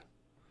backyard.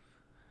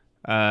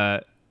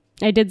 I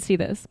did see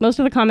this. Most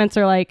of the comments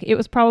are like, it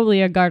was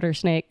probably a garter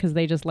snake because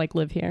they just like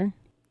live here.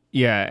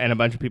 Yeah, and a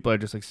bunch of people are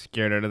just like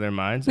scared out of their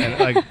minds. And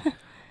like,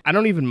 I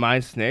don't even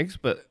mind snakes,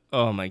 but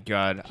oh my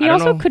God. He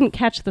also couldn't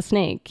catch the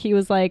snake. He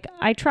was like,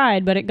 I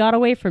tried, but it got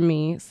away from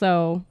me.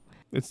 So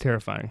it's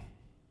terrifying.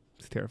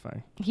 It's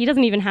terrifying. He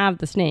doesn't even have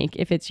the snake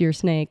if it's your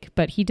snake,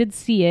 but he did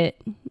see it.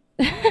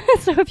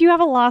 So if you have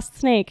a lost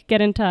snake,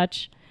 get in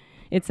touch.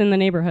 It's in the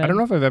neighborhood. I don't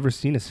know if I've ever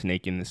seen a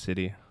snake in the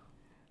city.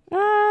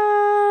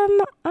 I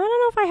don't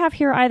know if I have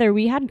here either.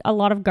 We had a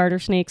lot of garter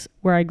snakes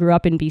where I grew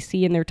up in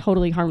BC, and they're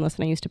totally harmless,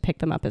 and I used to pick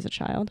them up as a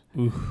child.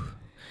 Oof.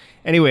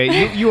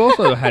 Anyway, you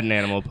also had an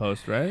animal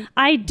post, right?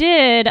 I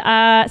did.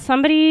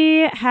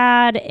 Somebody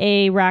had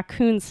a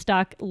raccoon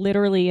stuck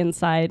literally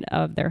inside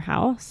of their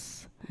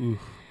house. Oof.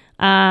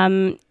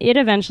 It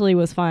eventually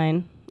was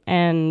fine,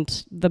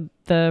 and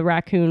the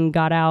raccoon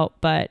got out.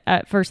 But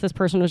at first, this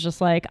person was just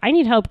like, "I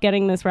need help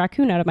getting this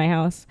raccoon out of my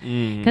house,"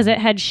 because it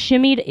had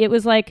shimmied. It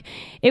was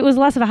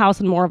less of a house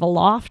and more of a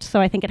loft. So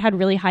I think it had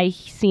really high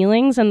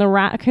ceilings, and the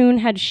raccoon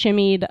had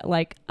shimmied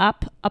like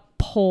up a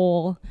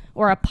pole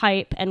or a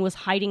pipe and was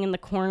hiding in the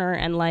corner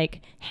and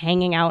like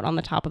hanging out on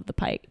the top of the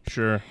pipe.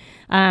 Sure.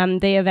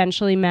 They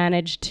eventually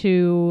managed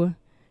to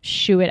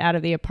shoo it out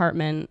of the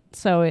apartment,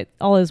 so it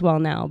all is well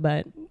now,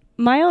 but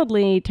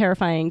mildly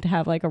terrifying to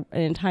have like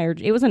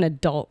it was an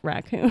adult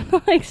raccoon,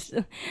 like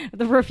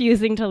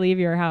refusing to leave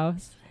your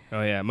house.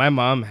 Oh yeah, my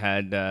mom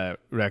had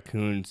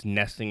raccoons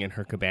nesting in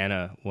her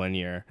cabana one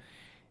year,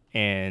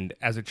 and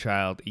as a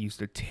child, it used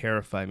to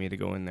terrify me to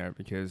go in there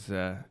because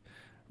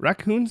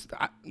raccoons,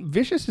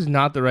 vicious is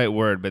not the right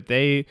word, but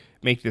they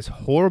make this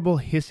horrible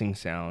hissing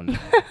sound,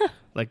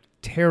 like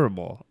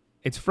terrible.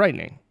 It's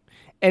frightening.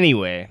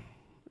 Anyway,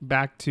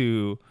 back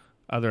to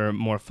other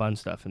more fun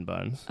stuff in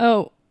Buns.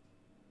 Oh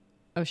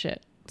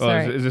shit. Oh,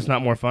 Sorry. is this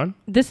not more fun?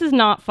 This is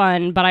not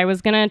fun, but I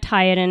was going to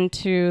tie it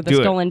into the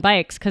stolen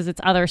bikes because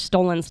it's other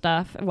stolen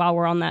stuff while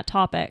we're on that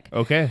topic.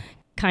 Okay.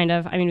 Kind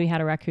of. I mean, we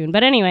had a raccoon.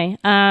 But anyway,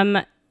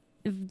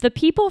 the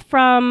people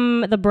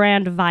from the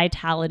brand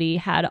Vitality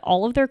had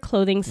all of their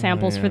clothing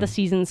samples for the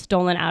season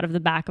stolen out of the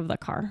back of the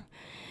car.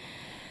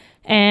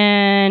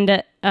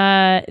 And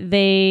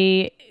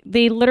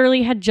they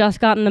literally had just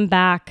gotten them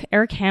back.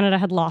 Air Canada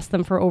had lost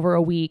them for over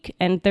a week,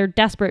 and they're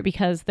desperate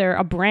because they're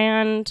a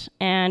brand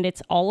and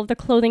it's all of the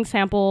clothing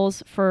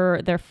samples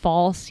for their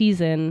fall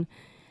season,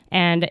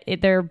 and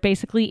they're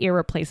basically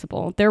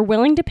irreplaceable. They're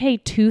willing to pay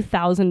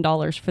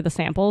 $2,000 for the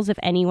samples if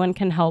anyone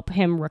can help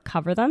him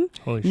recover them.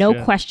 Holy no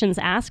shit. questions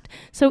asked.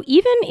 So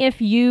even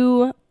if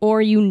you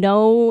or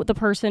the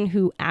person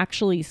who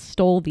actually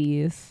stole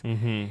these,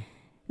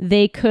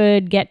 they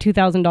could get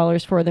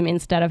 $2,000 for them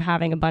instead of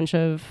having a bunch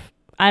of,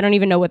 I don't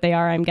even know what they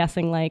are. I'm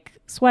guessing like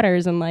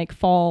sweaters and like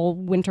fall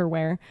winter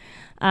wear.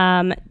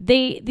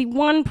 The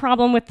one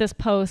problem with this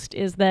post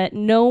is that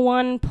no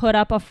one put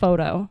up a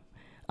photo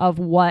of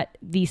what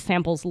these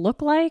samples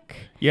look like.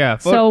 Yeah.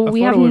 So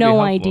we have no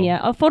idea.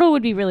 A photo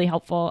would be really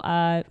helpful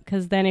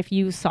because then if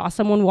you saw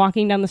someone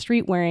walking down the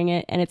street wearing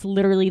it and it's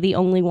literally the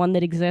only one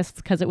that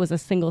exists because it was a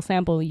single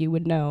sample, you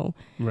would know.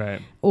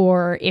 Right.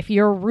 Or if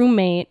your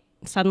roommate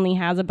suddenly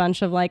has a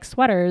bunch of like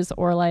sweaters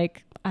or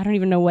like, I don't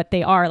even know what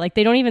they are. Like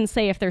they don't even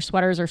say if they're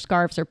sweaters or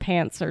scarves or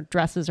pants or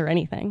dresses or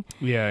anything.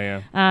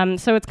 Yeah.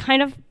 So it's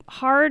kind of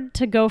hard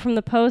to go from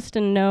the post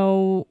and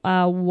know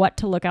what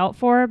to look out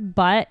for.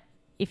 But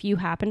if you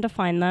happen to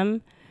find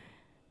them,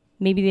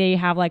 maybe they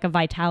have like a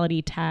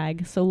Vitality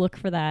tag. So look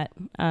for that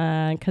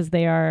because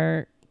they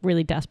are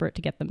really desperate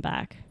to get them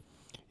back.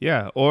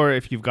 Yeah. Or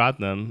if you've got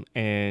them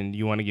and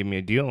you want to give me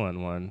a deal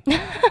on one,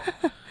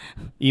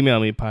 email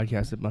me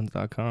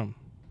podcast@buns.com.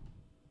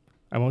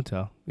 I won't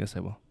tell. Yes, I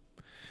will.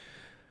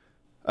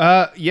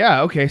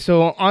 Yeah. Okay.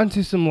 So on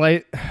to some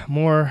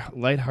more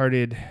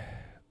lighthearted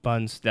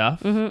Bun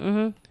stuff.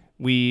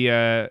 We,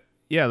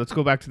 let's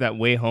go back to that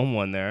Way Home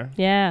one there.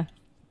 Yeah.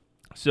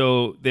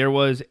 So there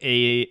was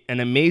an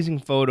amazing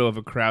photo of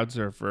a crowd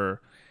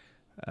surfer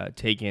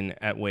taken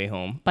at Way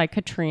Home by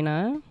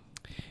Katrina.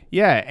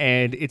 Yeah,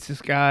 and it's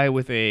this guy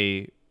with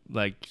a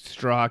like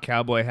straw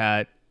cowboy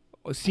hat,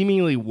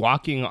 seemingly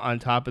walking on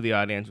top of the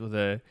audience with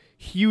a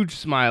huge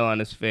smile on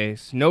his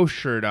face, no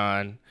shirt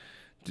on,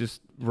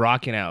 just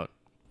rocking out.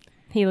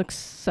 He looks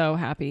so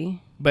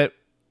happy. But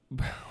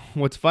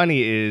what's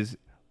funny is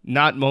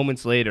not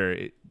moments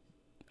later,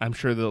 I'm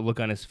sure the look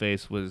on his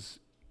face was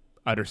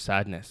utter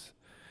sadness.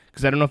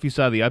 Because I don't know if you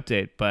saw the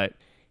update, but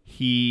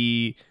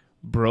he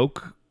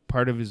broke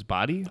part of his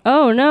body.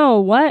 Oh, no.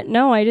 What?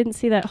 No, I didn't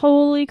see that.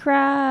 Holy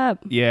crap.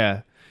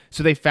 Yeah.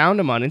 So they found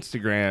him on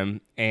Instagram,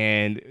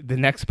 and the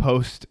next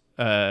post,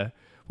 one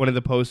of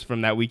the posts from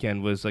that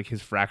weekend was like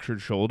his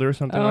fractured shoulder or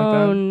something like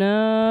that. Oh,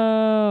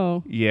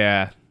 no.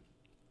 Yeah.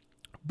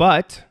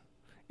 But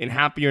in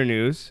happier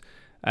news,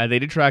 they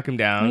did track him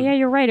down. Oh, yeah,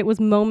 you're right. It was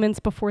moments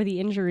before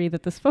the injury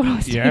that this photo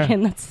was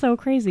taken. That's so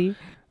crazy.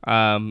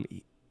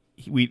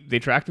 They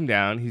tracked him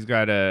down. He's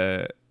got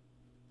a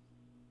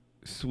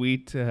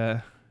sweet...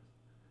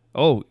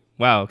 oh,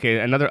 wow. Okay,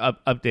 another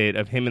update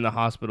of him in the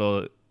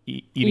hospital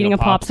eating a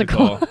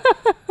popsicle.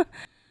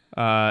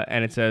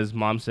 And it says,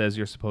 Mom says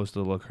you're supposed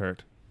to look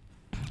hurt.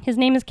 His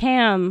name is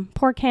Cam.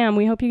 Poor Cam.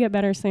 We hope you get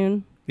better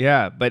soon.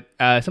 Yeah, but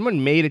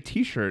someone made a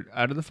T-shirt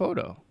out of the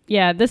photo.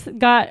 Yeah, this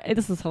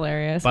is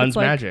hilarious. Buns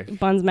Magic.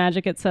 Buns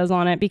Magic, it says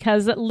on it,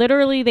 because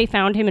literally they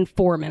found him in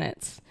 4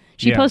 minutes.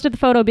 She posted the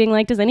photo being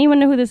like, does anyone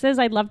know who this is?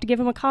 I'd love to give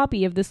him a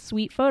copy of this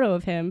sweet photo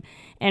of him.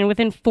 And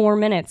within 4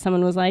 minutes,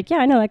 someone was like, yeah,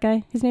 I know that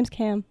guy. His name's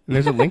Cam. And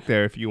there's a link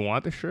there if you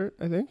want the shirt,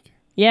 I think.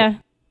 Yeah.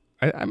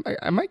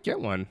 I might get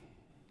one.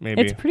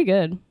 Maybe. It's pretty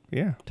good.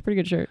 Yeah. It's a pretty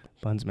good shirt.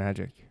 Buns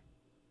Magic.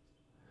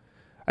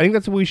 I think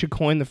that's what we should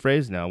coin the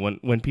phrase now.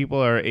 When people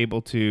are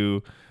able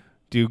to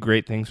do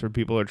great things for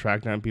people or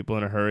track down people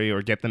in a hurry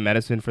or get the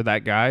medicine for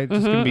that guy, it's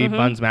just going to be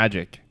Buns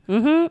Magic.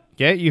 Mm-hmm.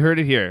 Yeah, you heard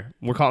it here.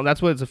 We're calling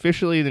that's what it's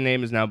officially. The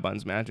name is now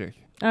Buns Magic.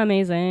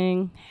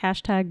 Amazing.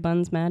 Hashtag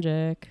Buns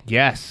Magic.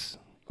 Yes.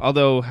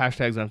 Although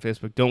hashtags on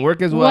Facebook don't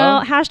work as well.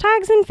 Well,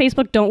 hashtags in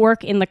Facebook don't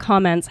work in the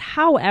comments.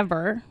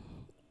 However,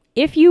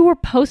 if you were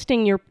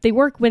posting they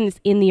work when it's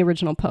in the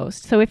original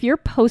post. So if you're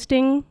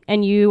posting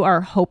and you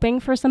are hoping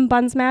for some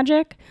Buns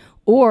Magic,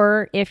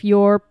 or if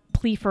your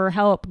plea for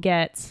help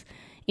gets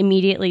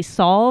immediately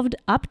solved,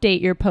 update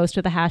your post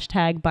with the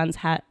hashtag Buns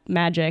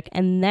Magic,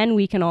 and then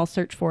we can all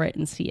search for it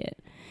and see it.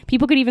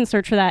 People could even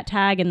search for that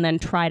tag and then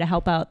try to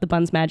help out the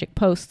Buns Magic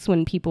posts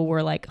when people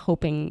were like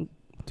hoping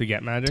to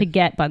get magic? To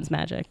get Buns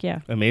Magic,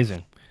 yeah.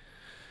 Amazing.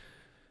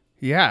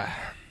 Yeah.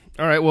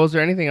 All right. Well, is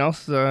there anything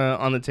else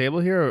on the table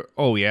here?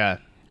 Oh, yeah.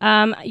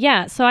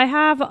 Yeah. So I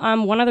have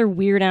one other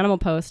weird animal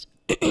post.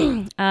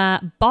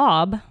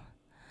 Bob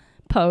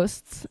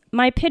posts,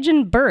 my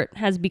pigeon Bert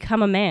has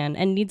become a man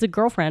and needs a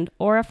girlfriend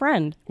or a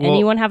friend. Well,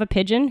 anyone have a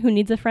pigeon who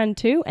needs a friend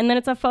too? And then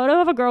it's a photo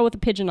of a girl with a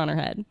pigeon on her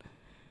head.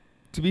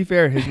 To be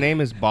fair, his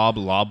name is Bob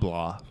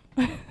Loblaw.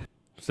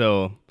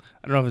 So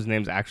I don't know if his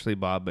name's actually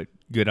Bob, but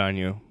good on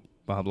you.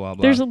 Blah, blah,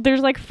 blah.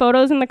 There's like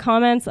photos in the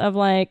comments of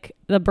like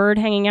the bird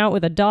hanging out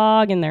with a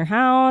dog in their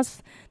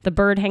house, the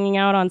bird hanging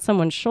out on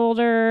someone's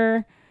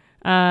shoulder,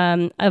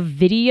 a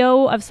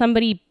video of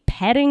somebody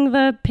petting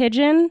the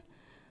pigeon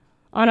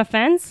on a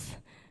fence.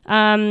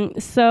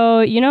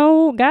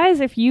 So, guys,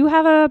 if you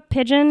have a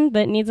pigeon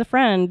that needs a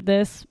friend,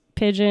 this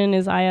pigeon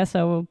is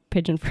ISO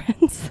Pigeon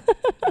Friends.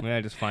 Yeah,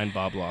 just find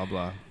Bob blah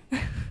blah.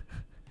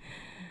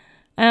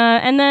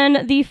 And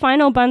then the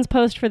final Buns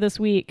post for this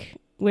week,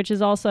 which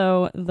is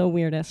also the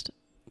weirdest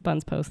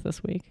Buns post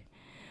this week.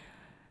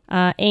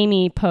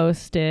 Amy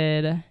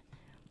posted,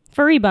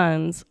 furry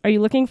buns, are you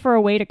looking for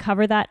a way to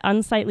cover that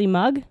unsightly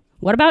mug?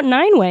 What about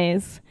 9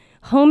 ways?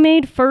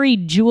 Homemade furry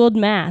jeweled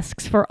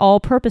masks for all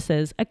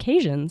purposes,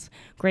 occasions.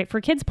 Great for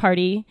kids'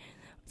 party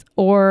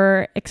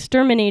or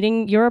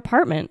exterminating your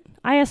apartment.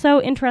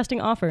 ISO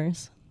interesting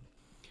offers.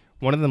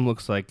 One of them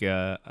looks like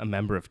a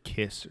member of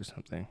KISS or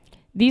something.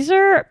 These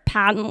are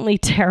patently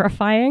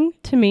terrifying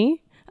to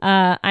me.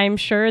 I'm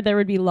sure there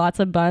would be lots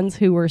of buns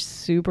who were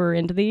super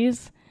into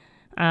these.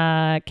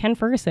 Ken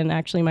Ferguson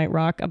actually might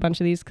rock a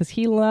bunch of these because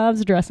he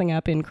loves dressing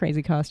up in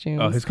crazy costumes.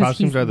 Oh, his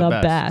costumes are the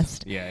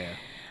best.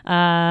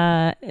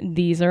 Yeah.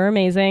 These are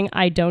amazing.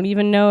 I don't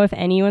even know if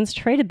anyone's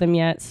traded them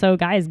yet. So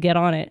guys, get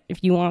on it.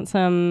 If you want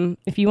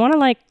to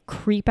like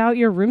creep out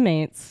your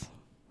roommates.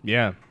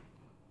 Yeah.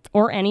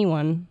 Or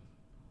anyone.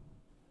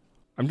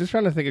 I'm just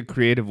trying to think of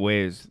creative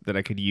ways that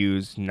I could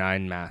use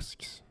 9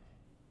 masks.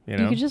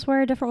 You could just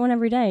wear a different one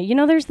every day.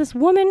 There's this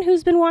woman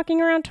who's been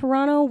walking around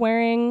Toronto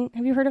wearing,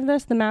 have you heard of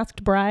this? The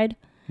Masked Bride?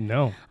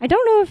 No. I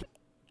don't know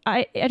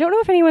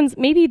if anyone's,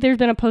 maybe there's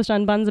been a post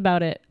on Buns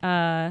about it.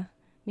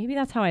 Maybe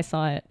that's how I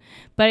saw it.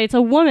 But it's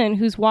a woman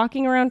who's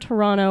walking around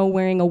Toronto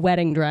wearing a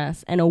wedding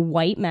dress and a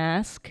white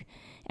mask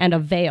and a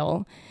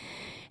veil.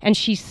 And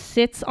she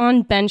sits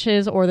on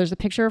benches, or there's a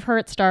picture of her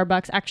at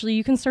Starbucks. Actually,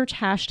 you can search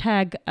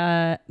hashtag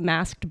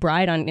Masked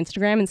Bride on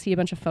Instagram and see a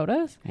bunch of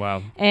photos.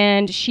 Wow.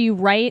 And she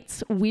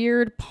writes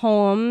weird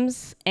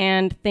poems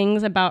and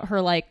things about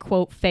her, like,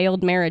 quote,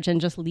 failed marriage, and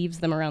just leaves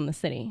them around the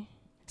city.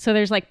 So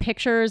there's like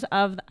pictures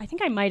of, I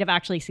think I might have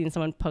actually seen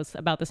someone post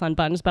about this on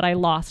Buns, but I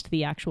lost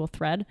the actual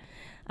thread.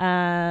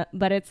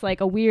 But it's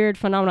like a weird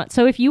phenomenon.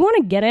 So if you want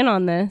to get in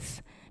on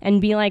this and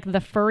be like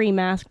the furry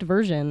masked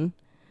version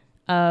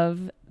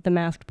of the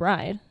Masked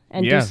Bride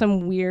and do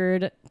some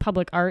weird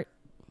public art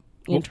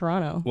in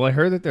Toronto. Well, I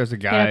heard that there's a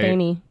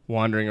guy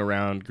wandering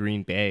around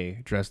Green Bay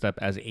dressed up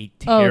as a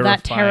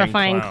that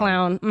terrifying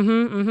clown.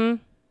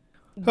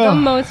 The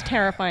most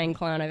terrifying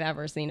clown I've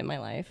ever seen in my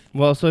life.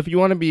 Well, so if you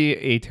want to be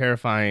a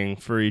terrifying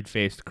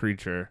furry-faced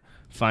creature,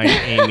 find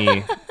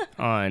Amy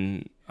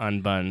on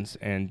Buns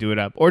and do it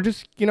up. Or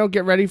just,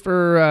 get ready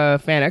for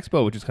Fan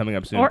Expo, which is coming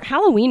up soon. Or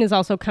Halloween is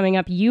also coming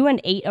up. You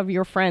and 8 of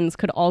your friends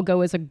could all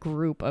go as a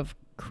group of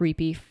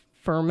creepy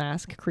fur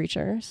mask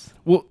creatures.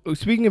 Well,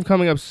 speaking of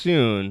coming up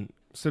soon,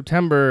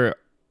 September,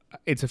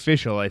 it's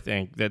official, I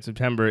think, that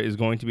September is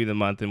going to be the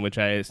month in which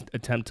I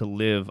attempt to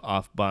live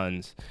off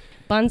buns.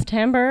 Buns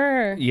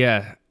timber.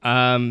 Yeah. So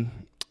I'm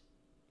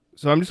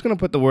just going to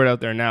put the word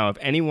out there now. If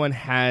anyone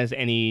has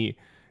any,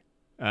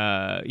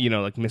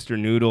 like Mr.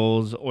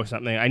 Noodles or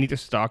something, I need to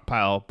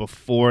stockpile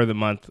before the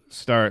month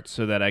starts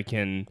so that I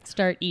can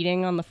start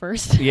eating on the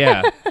 1st.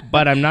 Yeah,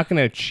 but I'm not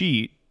going to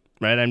cheat,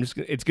 right?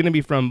 It's going to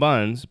be from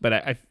Buns,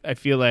 but I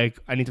feel like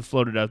I need to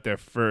float it out there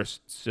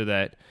first so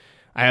that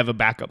I have a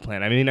backup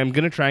plan. I mean, I'm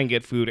going to try and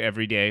get food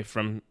every day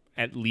from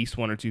at least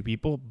 1 or 2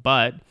 people,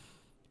 but,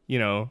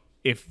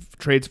 if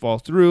trades fall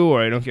through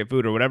or I don't get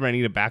food or whatever, I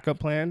need a backup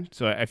plan.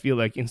 So I feel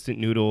like instant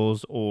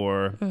noodles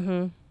or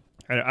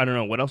I don't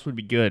know. What else would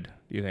be good,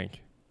 do you think?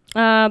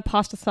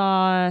 Pasta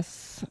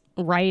sauce,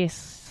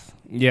 rice,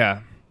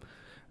 Yeah.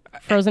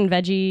 frozen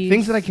veggies.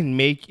 Things that I can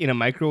make in a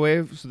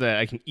microwave so that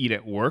I can eat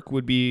at work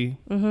would be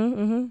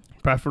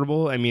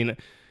preferable. I mean,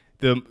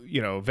 the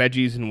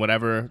veggies and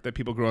whatever that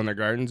people grow in their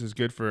gardens is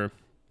good for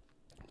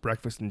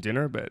breakfast and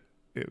dinner, but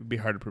it would be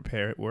hard to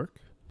prepare at work.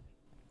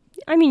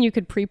 I mean, you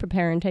could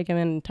pre-prepare and take them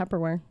in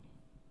Tupperware.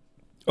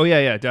 Oh,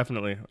 yeah,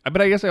 definitely. But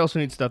I guess I also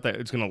need stuff that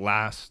it's going to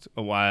last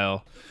a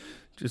while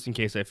just in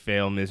case I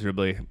fail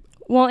miserably.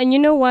 Well, and you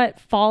know what?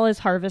 Fall is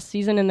harvest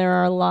season, and there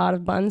are a lot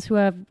of buns who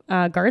have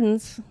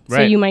gardens. So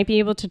Right. you might be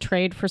able to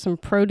trade for some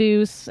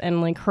produce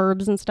and like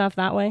herbs and stuff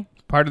that way.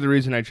 Part of the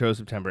reason I chose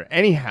September.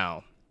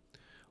 Anyhow,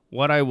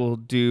 what I will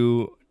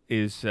do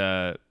is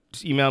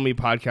just email me,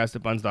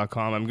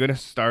 podcast@buns.com. I'm going to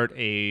start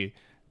a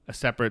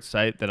separate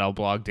site that I'll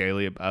blog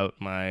daily about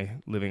my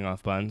living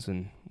off buns,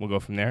 and we'll go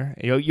from there.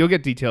 You'll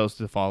get details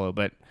to follow,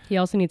 but He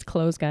also needs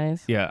clothes,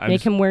 guys. yeah,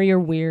 Make him wear your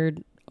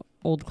weird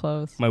old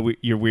clothes.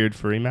 your weird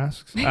furry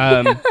masks.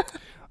 I'm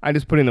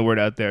just putting the word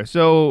out there.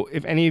 So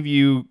if any of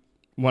you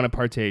want to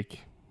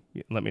partake,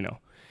 let me know.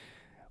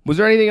 Was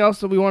there anything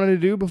else that we wanted to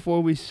do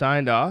before we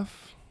signed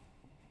off?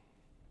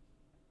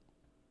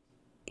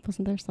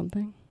 Wasn't there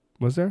something?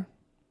 Was there?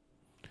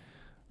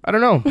 I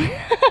don't know.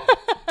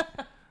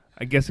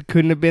 I guess it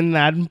couldn't have been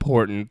that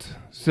important.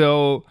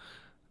 So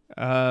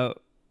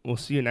we'll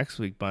see you next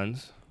week,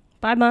 Buns.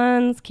 Bye,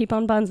 buns. Keep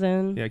on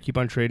bunsing. Yeah, keep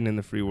on trading in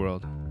the free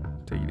world.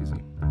 Take it easy.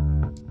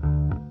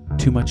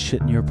 Too much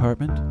shit in your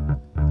apartment?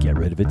 Get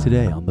rid of it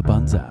today on the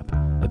Buns app.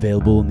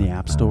 Available in the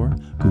App Store,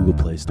 Google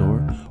Play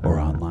Store, or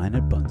online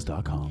at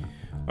buns.com.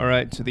 All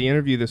right, so the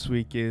interview this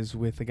week is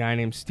with a guy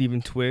named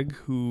Stephen Twig,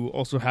 who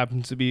also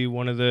happens to be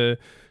one of the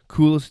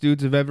coolest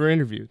dudes I've ever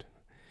interviewed.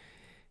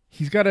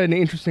 He's got an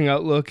interesting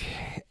outlook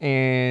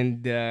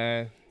and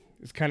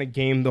has kind of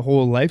gamed the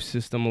whole life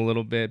system a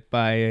little bit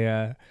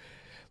by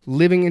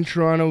living in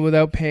Toronto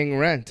without paying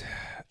rent.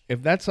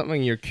 If that's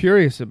something you're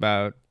curious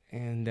about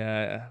and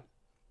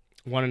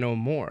want to know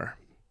more,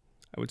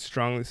 I would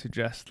strongly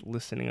suggest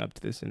listening up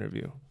to this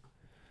interview.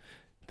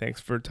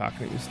 Thanks for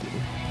talking to me,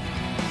 Stephen.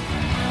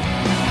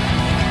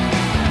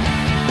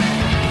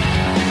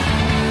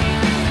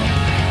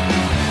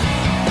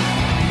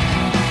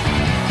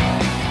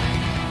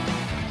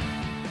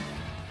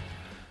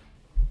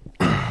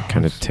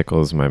 Kind of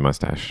tickles my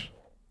mustache.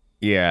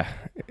 Yeah,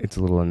 it's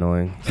a little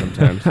annoying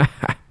sometimes.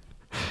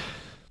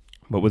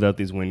 But without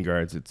these wind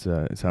guards, it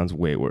sounds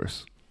way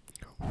worse.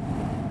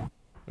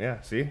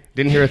 Yeah, see?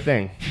 Didn't hear a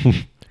thing.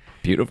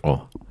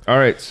 Beautiful. All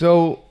right,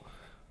 so,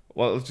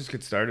 well, let's just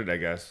get started, I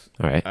guess.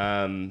 All right.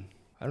 I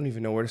don't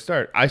even know where to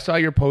start. I saw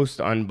your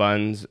post on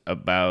Buns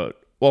about...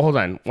 Well, hold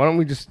on. Why don't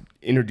we just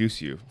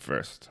introduce you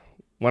first?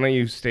 Why don't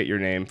you state your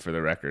name for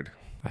the record?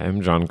 I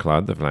am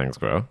Jean-Claude de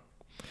Flangsborough.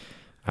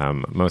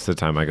 Most of the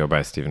time I go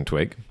by Stephen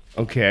Twig.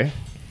 Okay.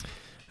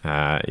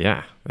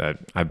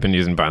 I've been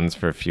using Buns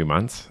for a few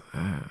months.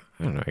 I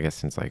don't know, I guess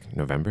since like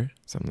November,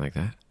 something like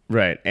that.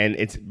 Right, and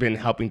it's been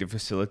helping to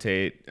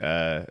facilitate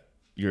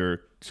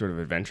your sort of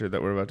adventure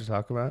that we're about to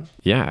talk about?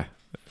 Yeah,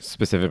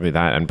 specifically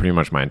that and pretty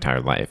much my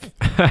entire life.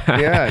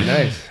 Yeah,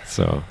 nice.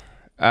 So...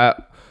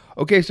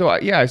 okay, so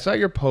I saw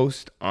your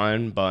post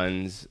on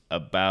Buns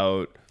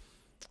about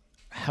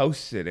house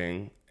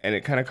sitting, and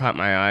it kind of caught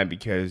my eye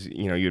because,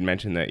 you had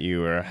mentioned that you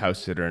were a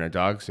house sitter and a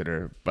dog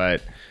sitter,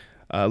 but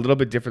a little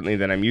bit differently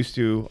than I'm used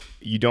to.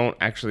 You don't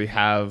actually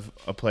have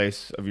a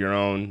place of your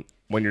own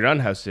when you're done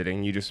house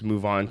sitting. You just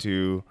move on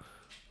to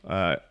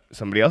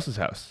somebody else's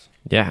house.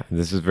 Yeah,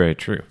 this is very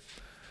true.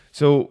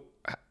 So,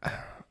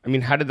 I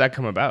mean, how did that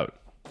come about?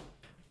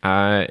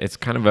 It's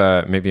kind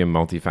of maybe a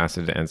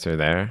multifaceted answer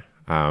there.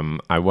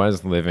 I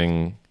was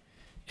living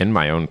in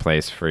my own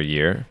place for a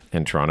year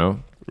in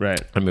Toronto.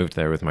 Right. I moved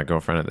there with my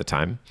girlfriend at the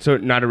time. So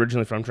not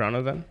originally from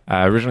Toronto then?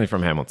 Originally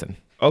from Hamilton.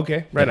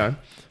 Okay, right on.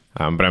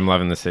 But I'm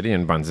loving the city,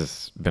 and Buns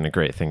has been a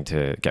great thing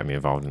to get me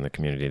involved in the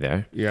community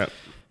there. Yeah.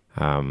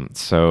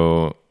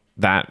 So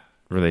that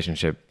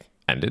relationship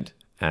ended,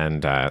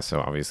 and so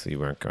obviously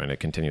we weren't going to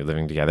continue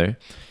living together.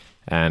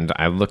 And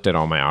I looked at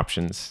all my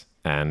options,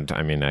 and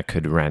I mean, I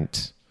could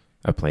rent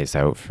a place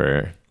out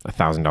for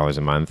 $1,000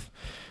 a month,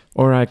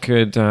 or I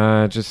could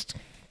just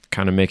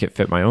kind of make it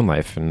fit my own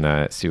life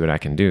and see what I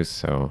can do.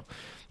 So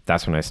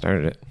that's when I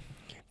started it.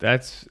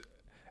 That's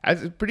a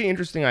pretty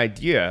interesting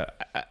idea.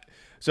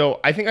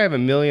 So I think I have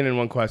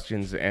 1,000,001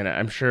 questions, and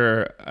I'm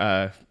sure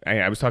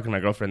I was talking to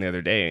my girlfriend the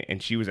other day,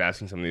 and she was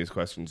asking some of these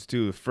questions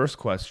too. The first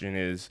question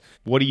is,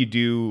 what do you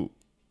do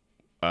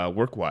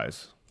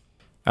work-wise?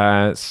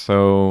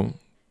 So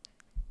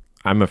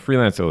I'm a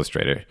freelance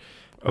illustrator.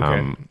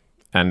 Okay.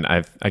 And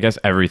I guess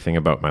everything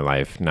about my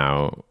life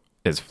now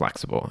is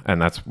flexible, and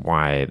that's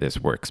why this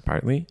works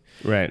partly.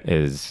 Right.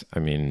 I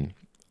mean,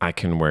 I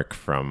can work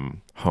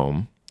from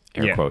home,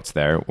 air Yeah. quotes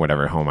there,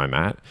 whatever home I'm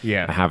at.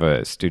 Yeah. I have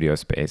a studio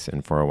space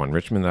in 401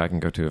 Richmond that I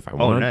can go to if I Oh,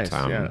 want. nice.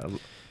 Yeah.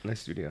 Nice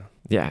studio.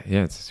 Yeah,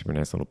 it's a super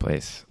nice little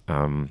place.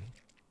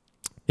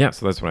 Yeah,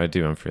 so that's what I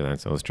do. I'm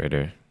freelance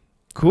illustrator.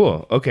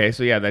 Cool. Okay,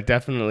 so yeah, that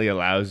definitely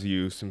allows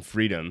you some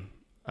freedom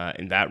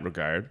in that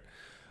regard.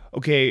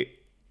 Okay,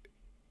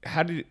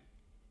 how do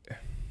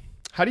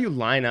you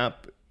line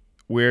up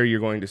where you're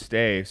going to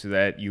stay so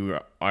that you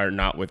are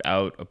not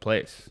without a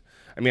place?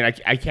 I mean,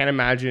 I can't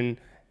imagine,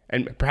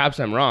 and perhaps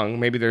I'm wrong.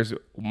 Maybe there's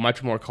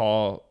much more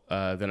call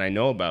than I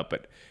know about.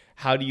 But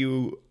how do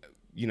you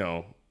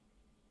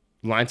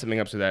line something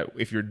up so that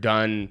if you're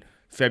done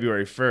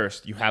February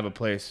 1st, you have a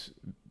place,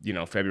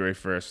 February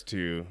 1st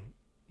to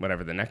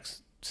whatever the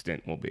next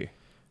stint will be?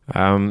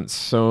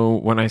 So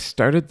when I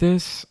started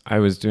this, I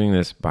was doing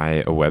this by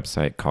a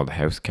website called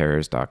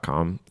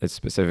housecarers.com. It's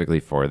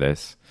specifically for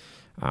this.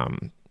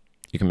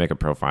 You can make a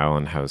profile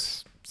and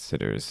house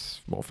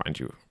sitters will find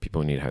you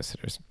people who need house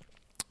sitters.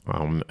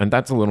 And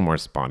that's a little more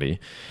spotty.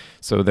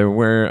 So there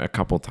were a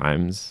couple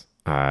times,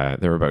 there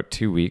were about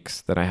 2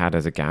 weeks that I had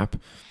as a gap,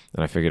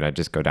 and I figured I'd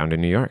just go down to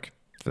New York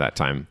for that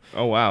time.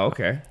 Oh, wow.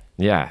 Okay.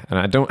 Yeah. And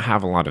I don't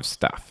have a lot of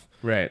stuff.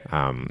 Right.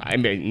 I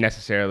mean,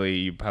 necessarily,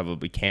 you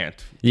probably can't.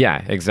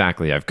 Yeah,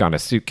 exactly. I've got a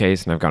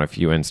suitcase and I've got a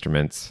few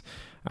instruments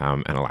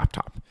and a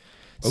laptop.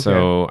 Okay.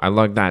 So I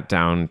lugged that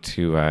down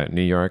to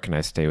New York, and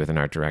I stay with an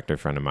art director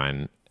friend of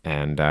mine,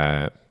 and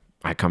I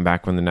come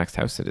back when the next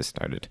house sit is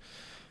started.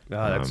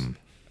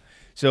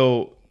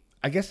 So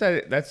I guess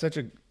that's such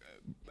a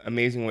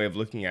amazing way of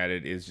looking at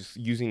it, is just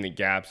using the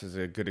gaps as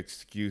a good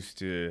excuse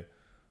to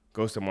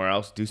go somewhere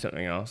else, do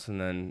something else, and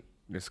then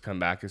just come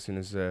back as soon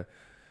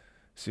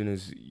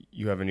as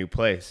you have a new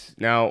place.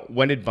 Now,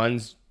 when did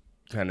Buns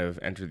kind of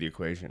enter the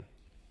equation?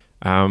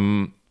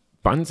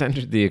 Buns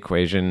entered the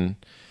equation,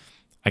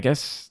 I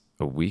guess,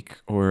 a week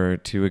or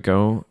two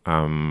ago,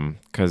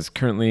 because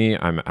currently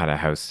I'm at a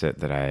house sit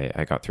that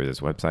I got through this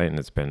website, and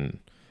it's been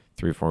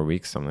 3 or 4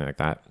 weeks, something like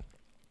that.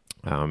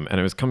 And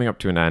it was coming up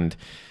to an end,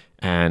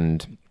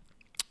 and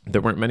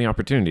there weren't many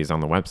opportunities on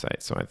the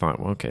website. So I thought,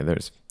 well, okay,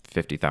 there's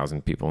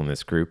 50,000 people in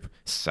this group.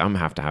 Some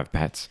have to have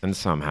pets, and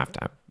some have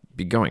to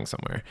be going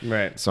somewhere.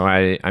 Right. So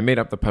I made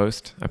up the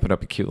post. I put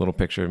up a cute little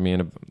picture of me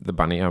and the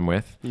bunny I'm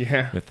with.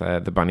 Yeah. With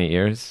the bunny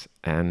ears.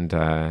 And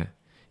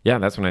yeah,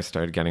 that's when I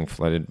started getting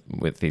flooded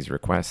with these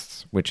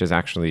requests, which has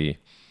actually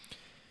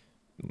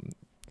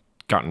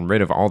gotten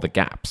rid of all the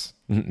gaps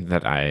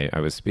that I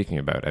was speaking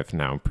about. I've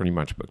now pretty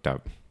much booked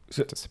up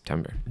to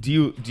September. Do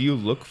you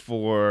look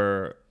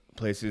for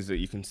places that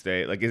you can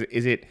stay? Like,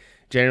 is it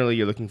generally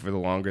you're looking for the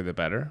longer the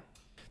better?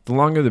 The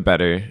longer the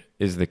better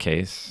is the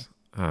case.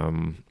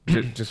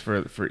 Just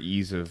for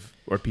ease of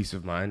or peace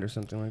of mind or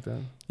something like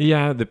that?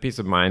 Yeah, the peace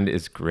of mind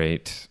is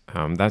great.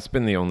 That's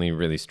been the only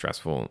really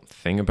stressful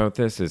thing about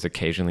this, is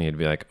occasionally it'd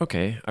be like,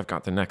 okay, I've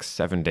got the next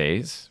 7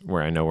 days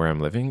where I know where I'm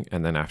living,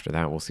 and then after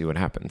that we'll see what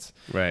happens.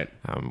 Right.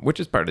 Which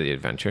is part of the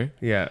adventure.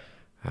 Yeah.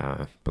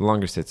 But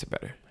longer sits are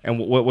better. And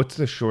what's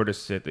the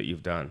shortest sit that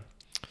you've done?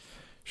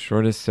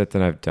 Shortest sit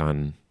that I've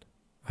done,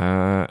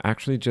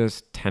 actually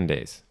just 10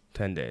 days.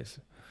 10 days.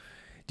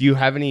 Do you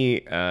have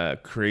any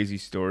crazy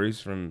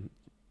stories from,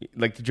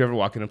 like, did you ever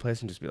walk in a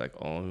place and just be like,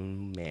 oh,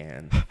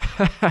 man?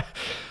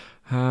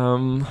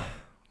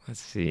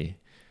 Let's see.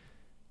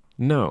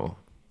 No,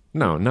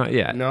 not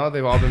yet. No,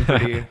 they've all been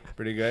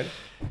pretty good?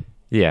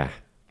 Yeah.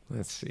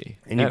 Let's see.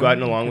 And you've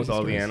gotten along with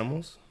all the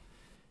animals?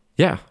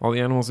 Yeah, all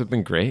the animals have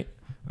been great.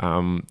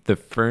 The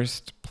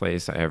first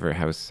place I ever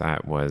house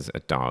sat was a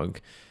dog.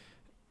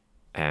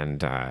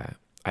 And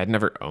I'd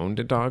never owned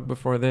a dog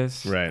before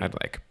this. Right. I'd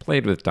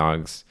played with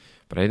dogs,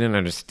 but I didn't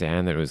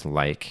understand that it was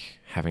like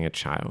having a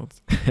child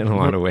in a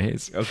lot of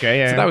ways. Okay,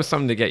 yeah. So that was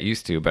something to get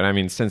used to. But I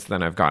mean, since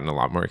then I've gotten a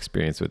lot more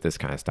experience with this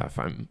kind of stuff.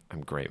 I'm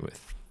great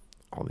with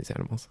all these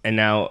animals. And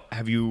now,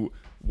 have you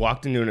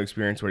walked into an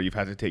experience where you've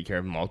had to take care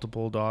of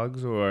multiple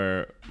dogs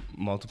or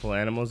multiple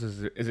animals?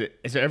 Has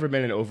it ever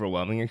been an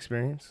overwhelming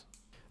experience?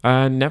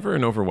 Never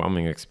an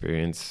overwhelming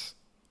experience.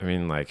 I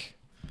mean,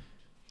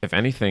 if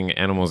anything,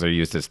 animals are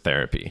used as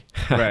therapy,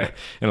 right?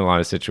 In a lot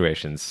of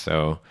situations.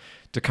 So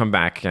to come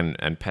back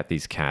and pet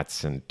these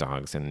cats and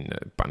dogs and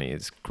bunny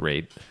is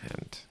great.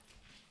 And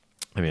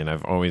I mean,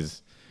 I've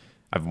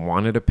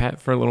wanted a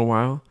pet for a little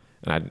while,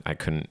 and I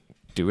couldn't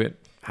do it,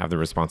 have the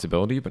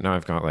responsibility, but now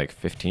I've got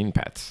 15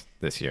 pets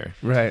this year.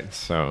 Right.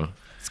 So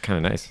it's kind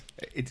of nice.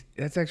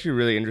 That's actually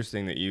really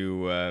interesting that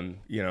you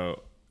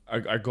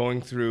are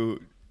going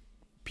through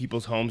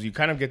people's homes. You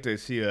kind of get to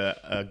see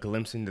a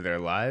glimpse into their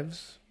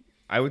lives,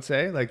 I would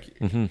say,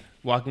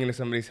 walking into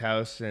somebody's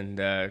house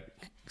and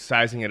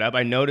sizing it up.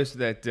 I noticed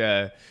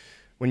that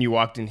when you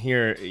walked in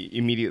here,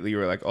 immediately you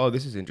were like, oh,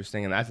 this is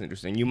interesting and that's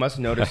interesting. You must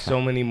notice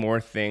so many more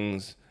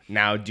things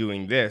now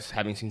doing this,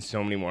 having seen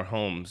so many more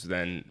homes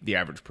than the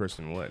average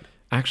person would.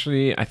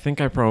 Actually, I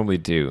think I probably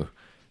do.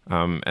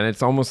 And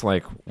it's almost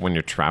like when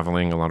you're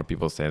traveling, a lot of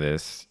people say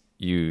this,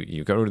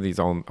 you go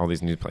to all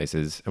these new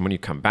places, and when you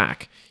come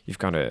back, you've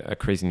got a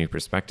crazy new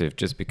perspective,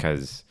 just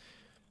because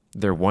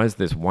there was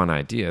this one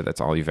idea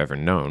that's all you've ever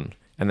known,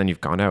 and then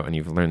you've gone out and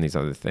you've learned these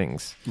other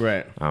things.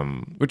 Right.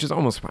 Which is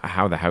almost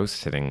how the house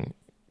sitting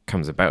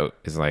comes about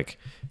is like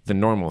the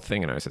normal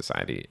thing in our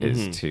society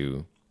is to,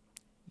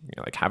 you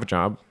know, like have a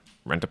job,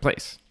 rent a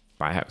place,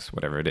 buy a house,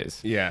 whatever it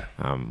is. Yeah.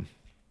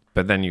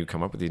 But then you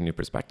come up with these new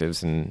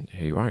perspectives, and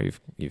here you are.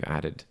 You've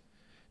added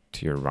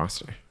to your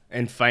roster.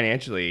 And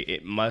financially,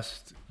 it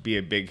must be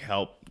a big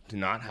help to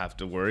not have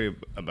to worry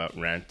about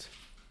rent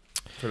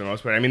for the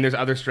most part. I mean, there's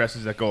other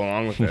stresses that go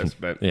along with this,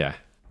 but Yeah.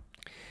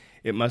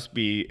 it must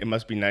be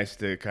nice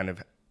to kind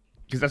of,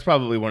 because that's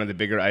probably one of the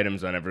bigger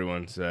items on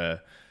everyone's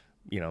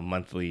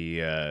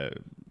monthly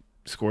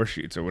score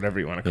sheets or whatever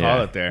you want to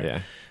call it there.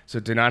 Yeah. So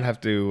to not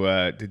have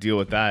to deal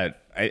with that,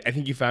 I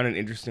think you found an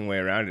interesting way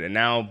around it. And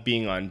now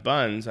being on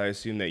Buns, I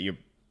assume that you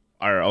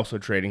are also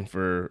trading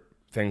for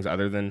things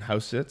other than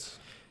house sits.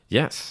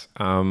 Yes.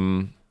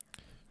 Some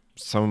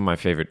of my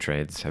favorite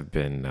trades have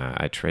been,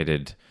 I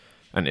traded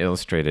an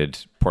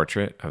illustrated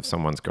portrait of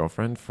someone's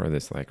girlfriend for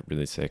this like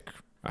really sick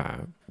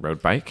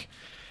road bike.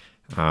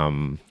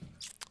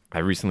 I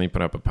recently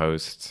put up a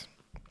post.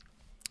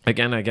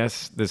 Again, I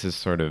guess this is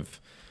sort of,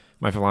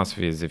 my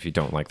philosophy is if you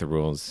don't like the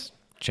rules,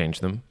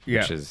 change them,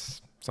 Yeah. which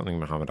is something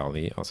Muhammad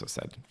Ali also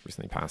said,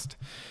 recently passed.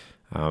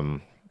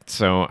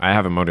 So I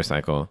have a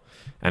motorcycle,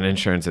 and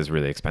insurance is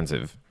really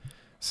expensive.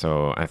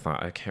 So I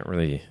thought I can't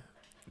really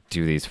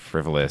do these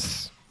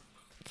frivolous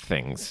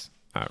things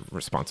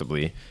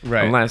responsibly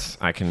Right. unless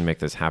I can make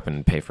this happen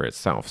and pay for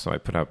itself. So I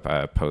put up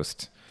a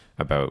post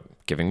about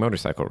giving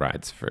motorcycle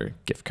rides for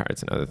gift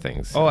cards and other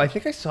things. Oh, I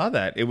think I saw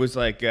that. It was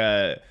like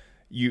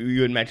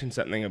you had mentioned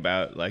something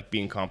about like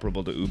being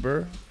comparable to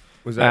Uber.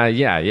 Was that?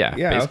 Yeah. Yeah,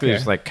 Basically, okay.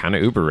 just like kind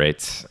of Uber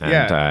rates. And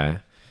Yeah.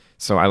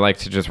 so I like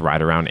to just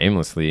ride around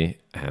aimlessly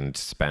and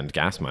spend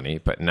gas money.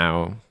 But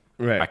now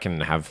Right. I can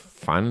have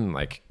fun,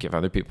 like give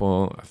other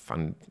people a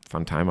fun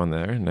time on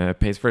there, and it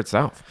pays for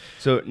itself.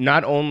 So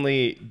not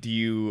only do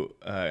you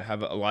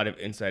have a lot of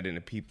insight into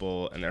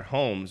people and their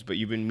homes, but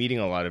you've been meeting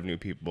a lot of new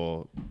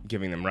people,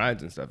 giving them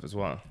rides and stuff as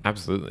well.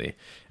 Absolutely.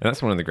 And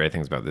that's one of the great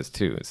things about this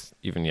too, is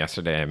even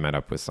yesterday I met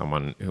up with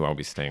someone who I'll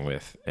be staying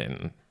with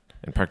in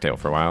Parkdale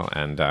for a while.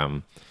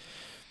 And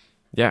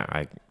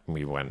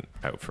we went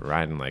out for a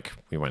ride, and like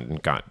we went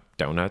and got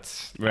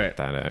donuts Right. at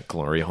that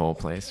Glory Hole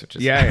place, which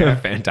is Yeah. a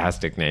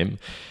fantastic name.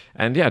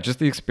 And yeah, just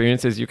the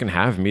experiences you can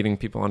have meeting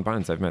people on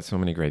Buns. I've met so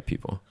many great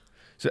people.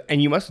 So,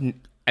 and you must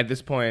at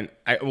this point.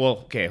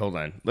 Okay, hold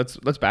on. Let's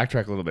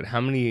backtrack a little bit. How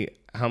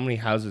many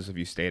houses have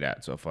you stayed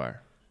at so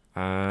far?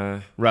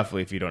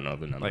 Roughly, if you don't know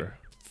the number. Like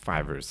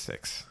 5 or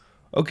 6.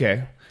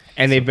 Okay,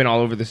 and they've been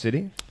all over the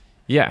city.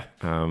 Yeah.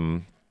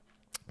 Two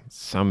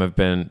have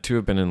been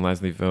in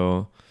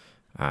Leslieville.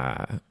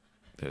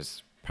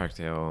 There's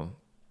Parkdale,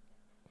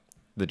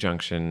 the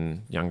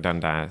Junction, Young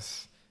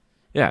Dundas.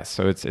 Yeah,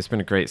 so it's been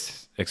a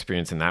great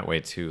experience in that way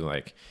too.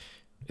 Like,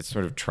 it's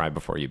sort of try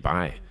before you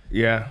buy.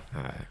 Yeah.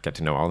 Get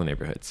to know all the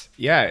neighborhoods.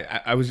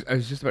 Yeah, I was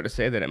just about to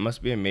say that it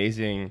must be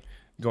amazing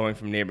going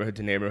from neighborhood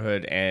to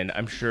neighborhood, and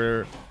I'm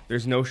sure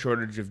there's no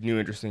shortage of new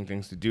interesting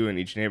things to do in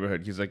each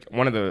neighborhood. Because like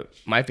one of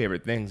my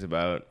favorite things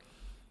about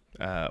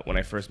when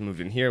I first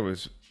moved in here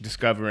was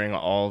discovering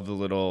all the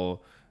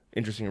little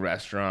interesting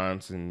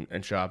restaurants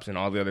and shops and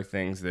all the other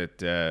things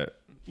that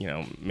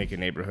make a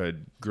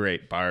neighborhood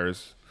great,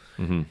 bars.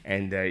 Mm-hmm.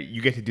 And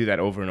you get to do that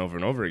over and over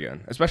and over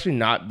again. Especially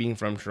not being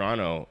from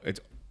Toronto, it's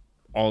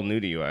all new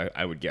to you,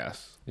 I would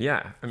guess.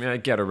 Yeah, I mean, I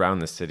get around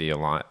the city a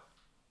lot.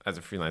 As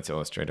a freelance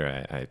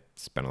illustrator, I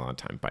spend a lot of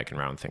time biking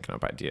around thinking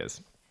up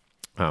ideas.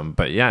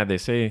 But yeah, they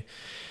say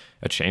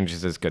a change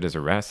is as good as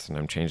a rest, and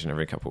I'm changing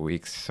every couple of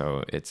weeks.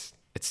 So it's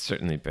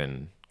certainly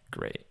been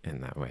great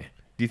in that way.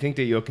 Do you think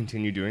that you'll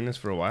continue doing this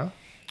for a while?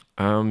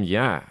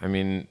 Yeah, I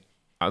mean,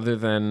 other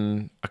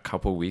than a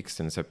couple weeks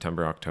in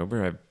September,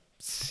 October, it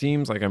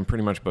seems like I'm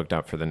pretty much booked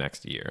up for the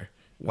next year.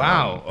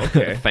 Wow,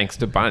 okay. Thanks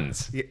to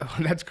Buns. Yeah,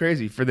 that's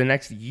crazy. For the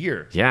next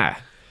year. Yeah.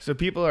 So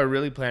people are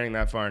really planning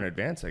that far in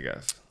advance, I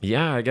guess.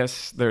 Yeah, I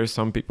guess there are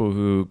some people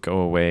who go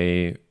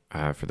away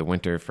for the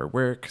winter for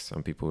work.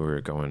 Some people who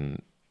are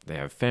going, they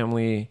have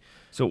family.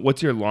 So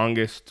what's your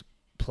longest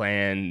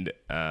planned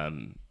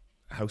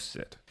house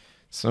sit?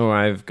 So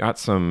I've got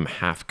some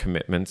half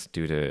commitments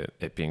due to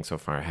it being so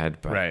far ahead,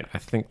 but Right. I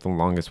think the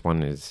longest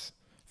one is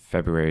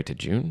February to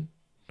June.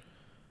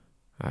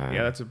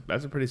 Yeah,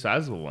 that's a pretty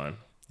sizable one.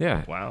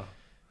 Yeah. Wow.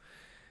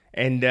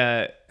 And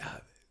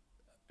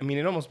I mean,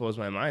 it almost blows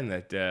my mind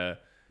that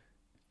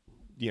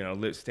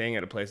staying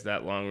at a place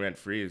that long rent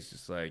free is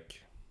just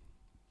like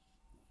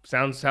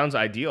sounds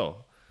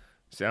ideal.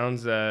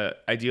 Sounds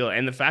ideal.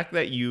 And the fact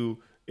that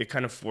it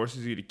kind of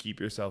forces you to keep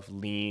yourself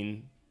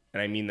lean,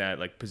 and I mean that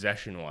like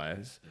possession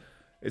wise,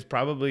 is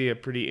probably a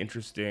pretty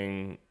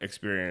interesting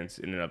experience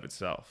in and of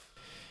itself.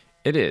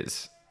 It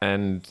is.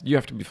 And you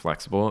have to be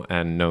flexible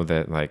and know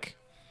that like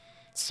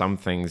some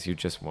things you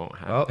just won't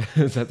have.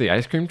 Oh. Is that the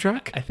ice cream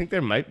truck? I think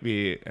there might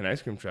be an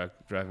ice cream truck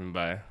driving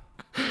by.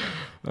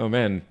 Oh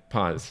man,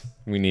 pause.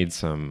 We need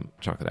some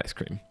chocolate ice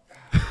cream.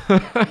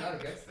 Not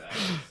against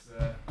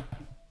that.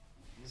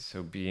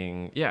 So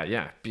being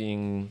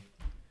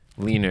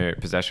leaner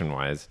possession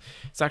wise,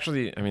 it's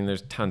actually, I mean,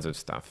 there's tons of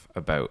stuff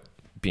about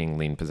being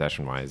lean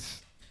possession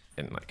wise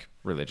in like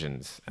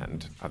religions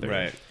and other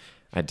Right.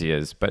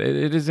 ideas. But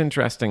it is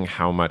interesting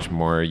how much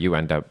more you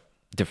end up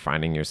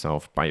defining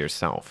yourself by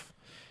yourself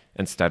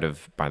instead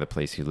of by the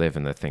place you live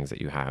and the things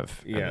that you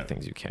have and Yeah. the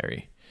things you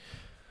carry.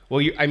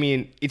 Well, I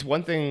mean, it's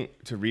one thing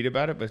to read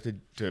about it, but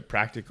to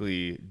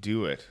practically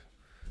do it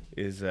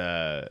is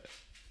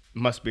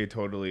must be a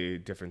totally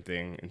different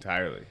thing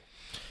entirely.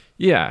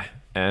 Yeah.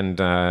 And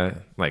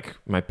like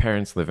my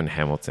parents live in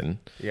Hamilton.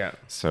 Yeah.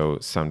 So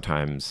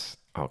sometimes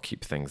I'll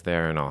keep things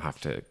there and I'll have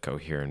to go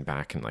here and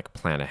back and like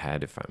plan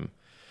ahead if I'm.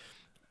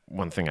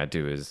 One thing I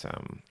do is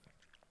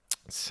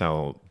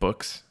sell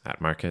books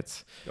at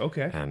markets.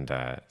 Okay. And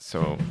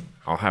so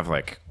I'll have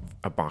like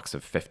a box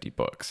of 50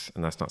 books,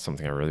 and that's not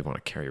something I really want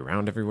to carry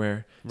around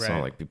everywhere. So I'll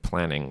Right. like be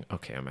planning,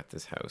 okay, I'm at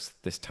this house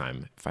this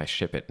time. If I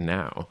ship it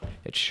now,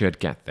 it should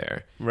get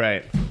there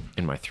Right.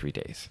 in my 3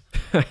 days.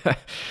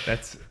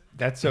 That's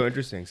so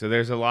interesting. So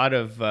there's a lot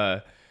of.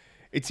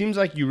 It seems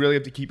like you really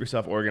have to keep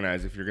yourself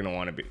organized if you're gonna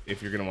want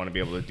to be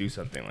able to do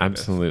something like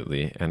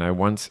Absolutely. And I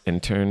once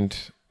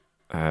interned.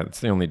 It's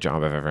the only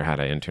job I've ever had.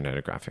 I interned at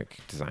a graphic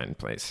design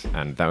place,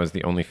 and that was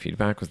the only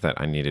feedback was that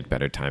I needed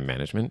better time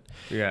management.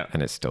 this. Yeah.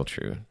 And it's still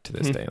true to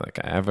this day. Like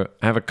I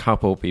have a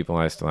couple people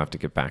I still have to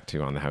get back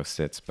to on the house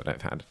sits, but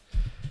I've had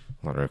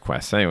a lot of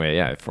requests. Anyway,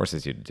 yeah, it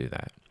forces you to do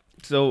that.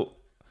 So,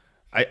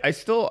 I'm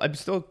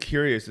still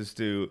curious as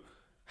to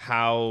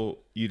how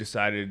you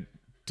decided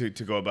to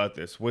go about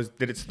this.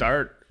 Did it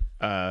start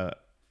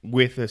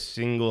with a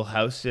single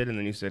house sit, and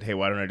then you said, "Hey,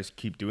 why don't I just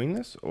keep doing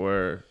this?"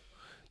 Or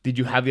did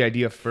you have the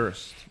idea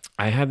first?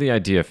 I had the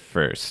idea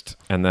first,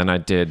 and then I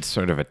did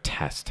sort of a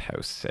test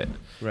house sit.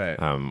 Right.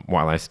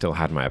 While I still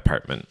had my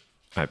apartment,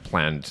 I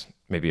planned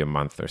maybe a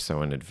month or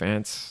so in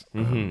advance,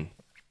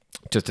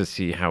 just to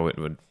see how it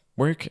would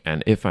work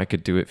and if I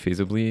could do it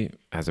feasibly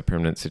as a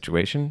permanent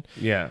situation.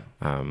 Yeah.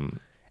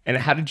 And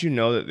how did you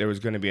know that there was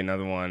going to be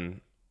another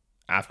one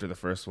after the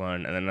first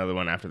one and another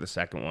one after the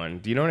second one?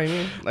 Do you know what I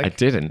mean? I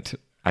didn't.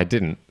 I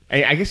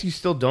guess you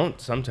still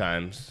don't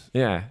sometimes.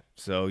 Yeah.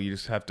 So you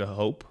just have to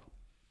hope.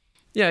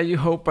 Yeah, you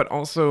hope, but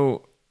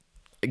also,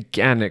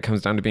 again, it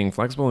comes down to being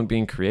flexible and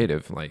being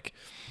creative. Like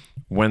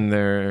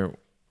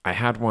I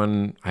had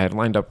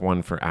lined up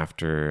one for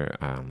after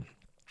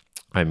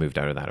I moved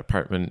out of that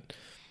apartment,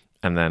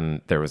 and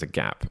then there was a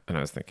gap, and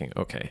I was thinking,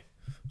 okay,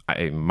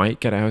 I might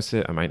get a house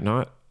sit, I might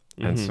not.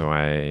 And so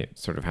I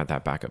sort of had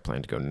that backup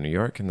plan to go to New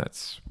York, and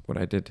that's what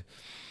I did.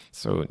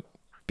 So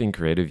being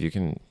creative, you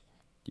can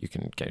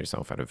get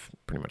yourself out of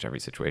pretty much every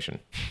situation.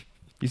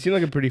 You seem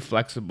like a pretty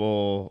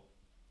flexible,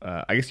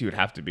 I guess you would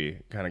have to be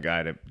kind of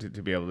guy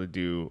to be able to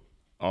do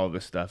all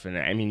this stuff. And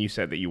I mean, you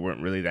said that you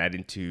weren't really that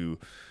into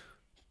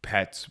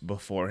pets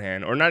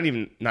beforehand, or not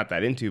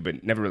that into,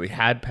 but never really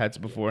had pets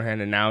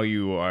beforehand. And now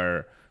you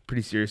are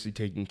pretty seriously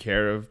taking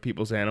care of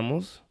people's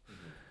animals.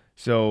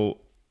 So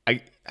I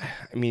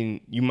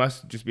mean, you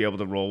must just be able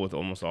to roll with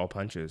almost all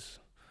punches.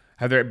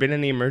 Have there been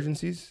any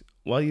emergencies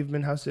while you've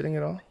been house sitting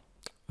at all?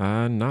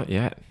 Not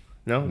yet.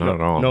 No, Not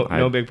at all.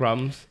 No big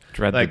problems.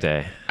 Dread Like, the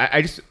day.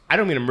 I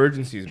don't mean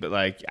emergencies, but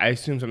like I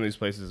assume some of these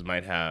places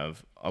might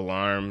have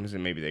alarms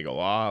and maybe they go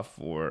off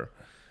or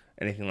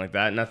anything like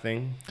that.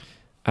 Nothing.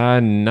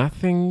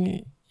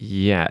 Nothing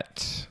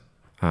yet.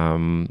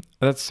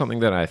 That's something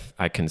that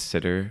I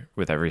consider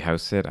with every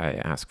house sit. I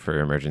ask for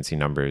emergency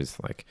numbers,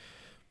 like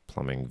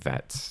plumbing,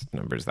 vets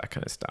numbers, that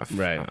kind of stuff.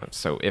 Right.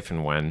 So if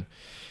and when,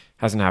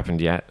 hasn't happened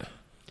yet.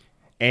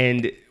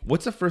 And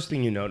what's the first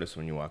thing you notice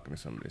when you walk into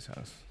somebody's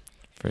house?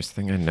 First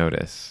thing I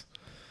notice,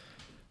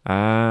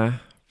 probably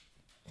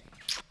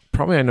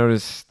I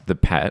notice the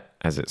pet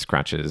as it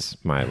scratches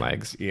my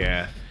legs.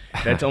 Yeah,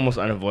 that's almost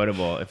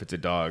unavoidable if it's a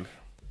dog.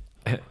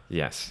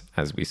 Yes,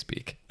 as we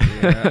speak.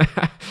 Yeah.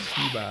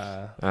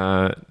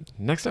 Shiba.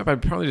 Next up,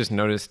 I'd probably just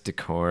notice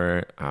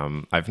decor.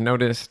 I've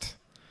noticed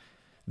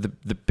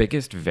the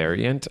biggest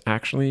variant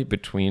actually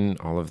between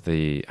all of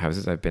the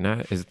houses I've been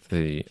at is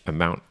the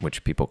amount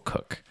which people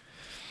cook.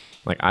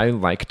 Like I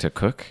like to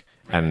cook,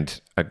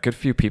 and a good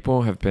few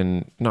people have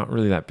been not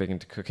really that big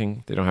into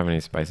cooking. They don't have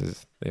any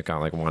spices. They've got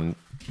like one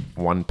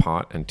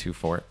pot and 2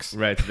 forks.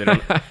 Right. So they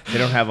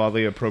don't have all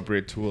the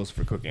appropriate tools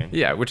for cooking.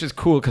 Yeah, which is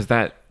cool because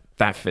that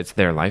fits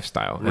their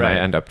lifestyle. And Right. I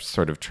end up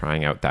sort of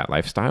trying out that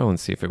lifestyle and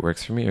see if it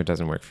works for me or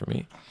doesn't work for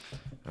me.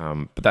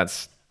 But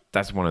that's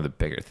one of the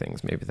bigger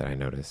things maybe that I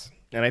notice.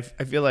 And I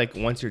feel like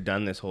once you're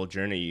done this whole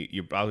journey,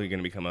 you're probably going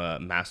to become a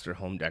master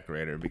home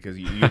decorator because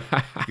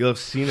you'll have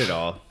seen it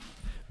all.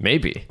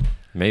 Maybe.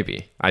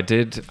 I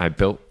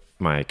built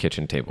my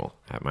kitchen table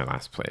at my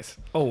last place.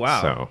 Oh,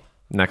 wow. So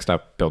next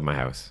up, build my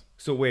house.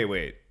 So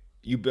wait.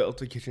 You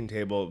built a kitchen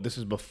table. This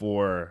is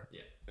before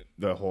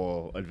the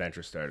whole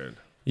adventure started.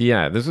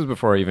 Yeah, this was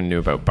before I even knew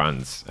about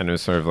buns. And it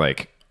was sort of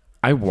like,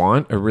 I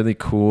want a really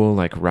cool,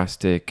 like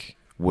rustic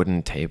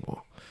wooden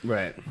table,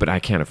 Right. but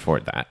I can't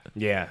afford that.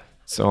 Yeah.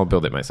 So I'll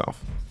build it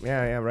myself.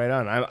 Yeah, right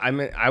on.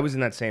 I was in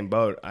that same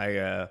boat.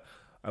 I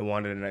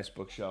wanted a nice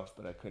bookshelf,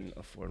 but I couldn't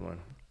afford one.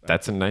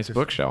 That's a nice to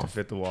bookshelf.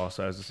 fit the wall.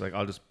 So I was just like,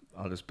 I'll just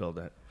build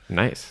it.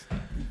 Nice.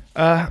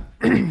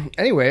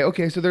 Anyway,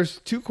 okay, so there's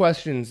 2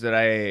 questions that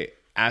I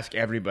ask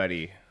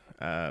everybody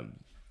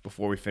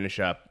before we finish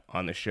up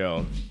on the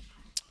show.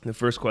 The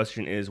first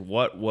question is,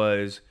 what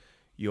was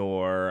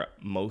your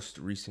most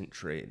recent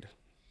trade?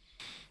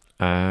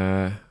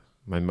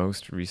 My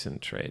most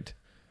recent trade,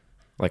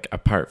 like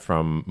apart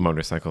from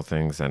motorcycle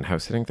things and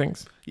house sitting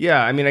things.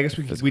 Yeah, I mean, I guess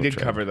we Physical did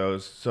trade. cover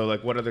those. So,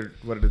 like, what other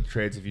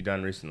trades have you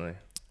done recently?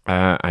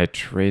 I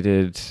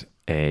traded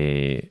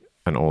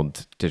an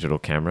old digital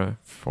camera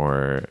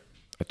for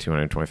a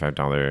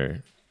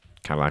 $225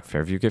 Cadillac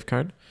Fairview gift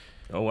card,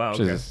 Oh wow,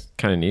 which okay. is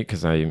kind of neat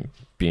because I,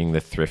 being the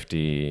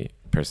thrifty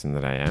person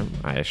that I am,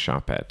 I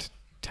shop at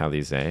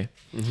Talisay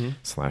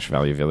 /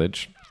 Value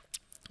Village.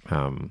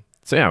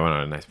 So yeah, I went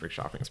on a nice big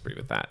shopping spree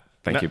with that.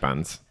 Thank you,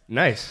 Buns.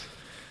 Nice.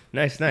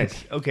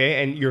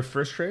 Okay, and your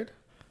first trade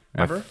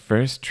ever? My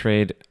first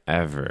trade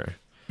ever.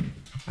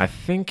 I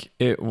think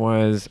it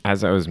was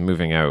as I was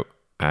moving out.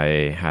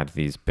 I had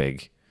these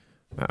big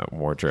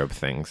wardrobe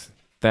things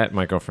that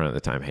my girlfriend at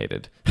the time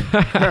hated.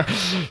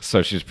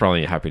 So she was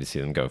probably happy to see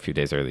them go a few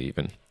days early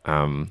even.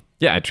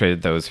 Yeah, I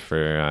traded those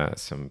for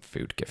some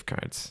food gift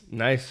cards.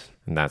 Nice.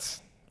 And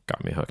that's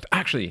got me hooked.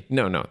 Actually,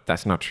 no,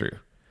 that's not true.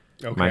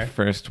 Okay. My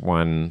first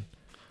one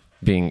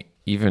being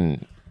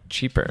even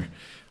cheaper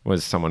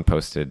was someone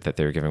posted that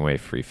they were giving away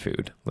free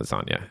food,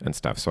 lasagna and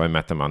stuff. So I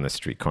met them on the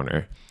street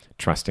corner,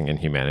 trusting in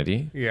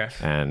humanity. Yes.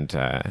 And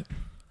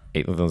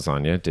ate the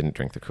lasagna, didn't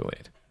drink the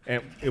Kool-Aid.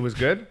 And it was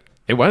good?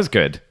 It was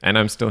good, and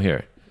I'm still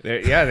here.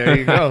 There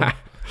you go.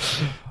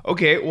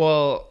 Okay,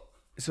 well,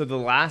 so the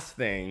last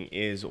thing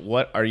is,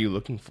 what are you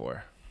looking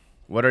for?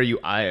 What are you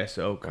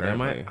ISO What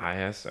am I? currently?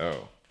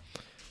 ISO.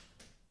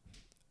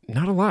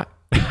 Not a lot.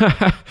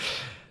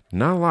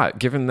 Not a lot,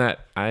 given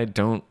that I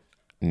don't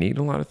need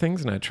a lot of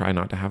things and I try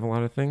not to have a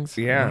lot of things.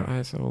 Yeah. I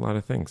ISO a lot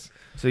of things.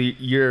 So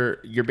you're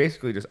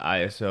basically just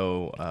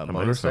ISO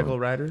motorcycle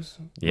riders?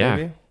 Yeah.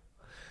 Maybe?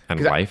 And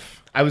 'Cause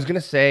life. I was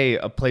gonna say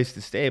a place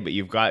to stay, but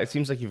it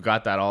seems like you've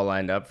got that all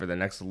lined up for the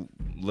next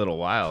little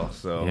while.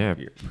 So Yeah,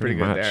 you're pretty pretty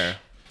good much. there.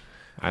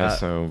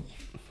 ISO.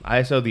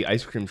 ISO the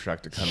ice cream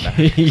truck to come back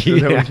so that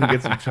we Yeah. can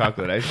get some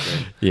chocolate ice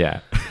cream. Yeah.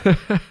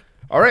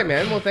 All right,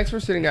 man. Well, thanks for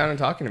sitting down and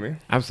talking to me.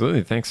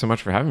 Absolutely. Thanks so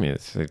much for having me.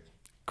 It's a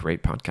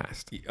great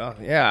podcast.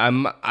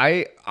 Yeah,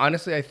 I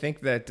honestly I think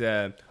that.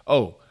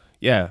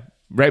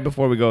 Right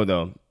before we go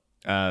though,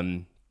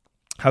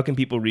 how can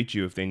people reach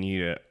you if they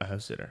need a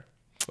house sitter?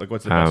 Like,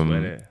 what's the best way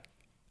to?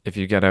 If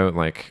you get out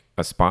like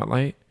a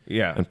spotlight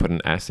Yeah. and put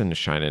an S and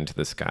shine into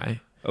the sky.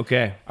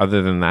 Okay.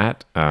 Other than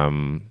that,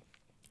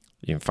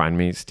 you can find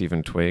me,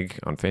 Stephen Twig,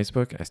 on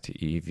Facebook,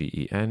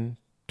 STEVEN,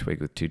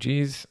 Twig with 2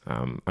 G's.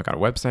 I got a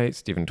website,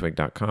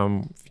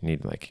 stephentwig.com. If you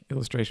need like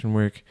illustration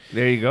work,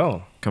 There you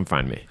go. come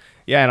find me.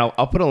 Yeah, and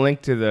I'll put a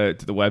link to the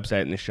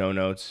website in the show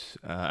notes.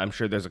 I'm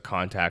sure there's a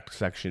contact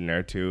section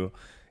there too,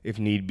 if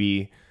need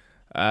be.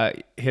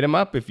 Hit him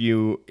up if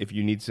you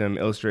need some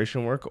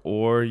illustration work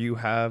or you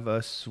have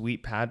a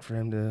sweet pad for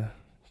him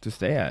to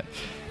stay at.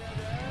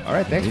 All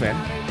right, thanks, man.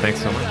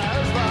 Thanks so much.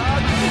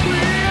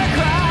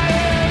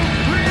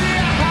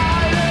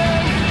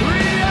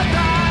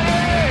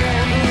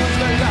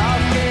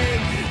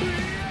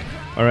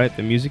 All right,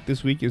 the music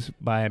this week is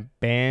by a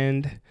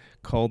band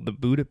called the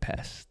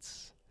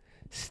Budapests.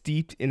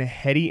 Steeped in a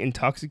heady,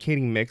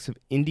 intoxicating mix of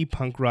indie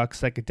punk rock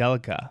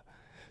psychedelica,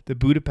 the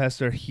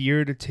Budapests are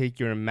here to take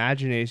your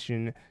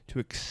imagination to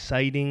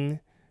exciting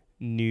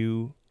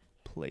new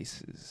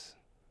places.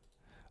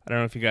 I don't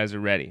know if you guys are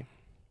ready.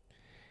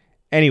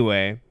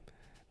 Anyway,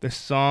 the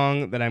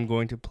song that I'm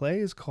going to play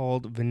is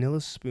called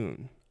Vanilla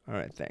Spoon. All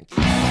right, thanks.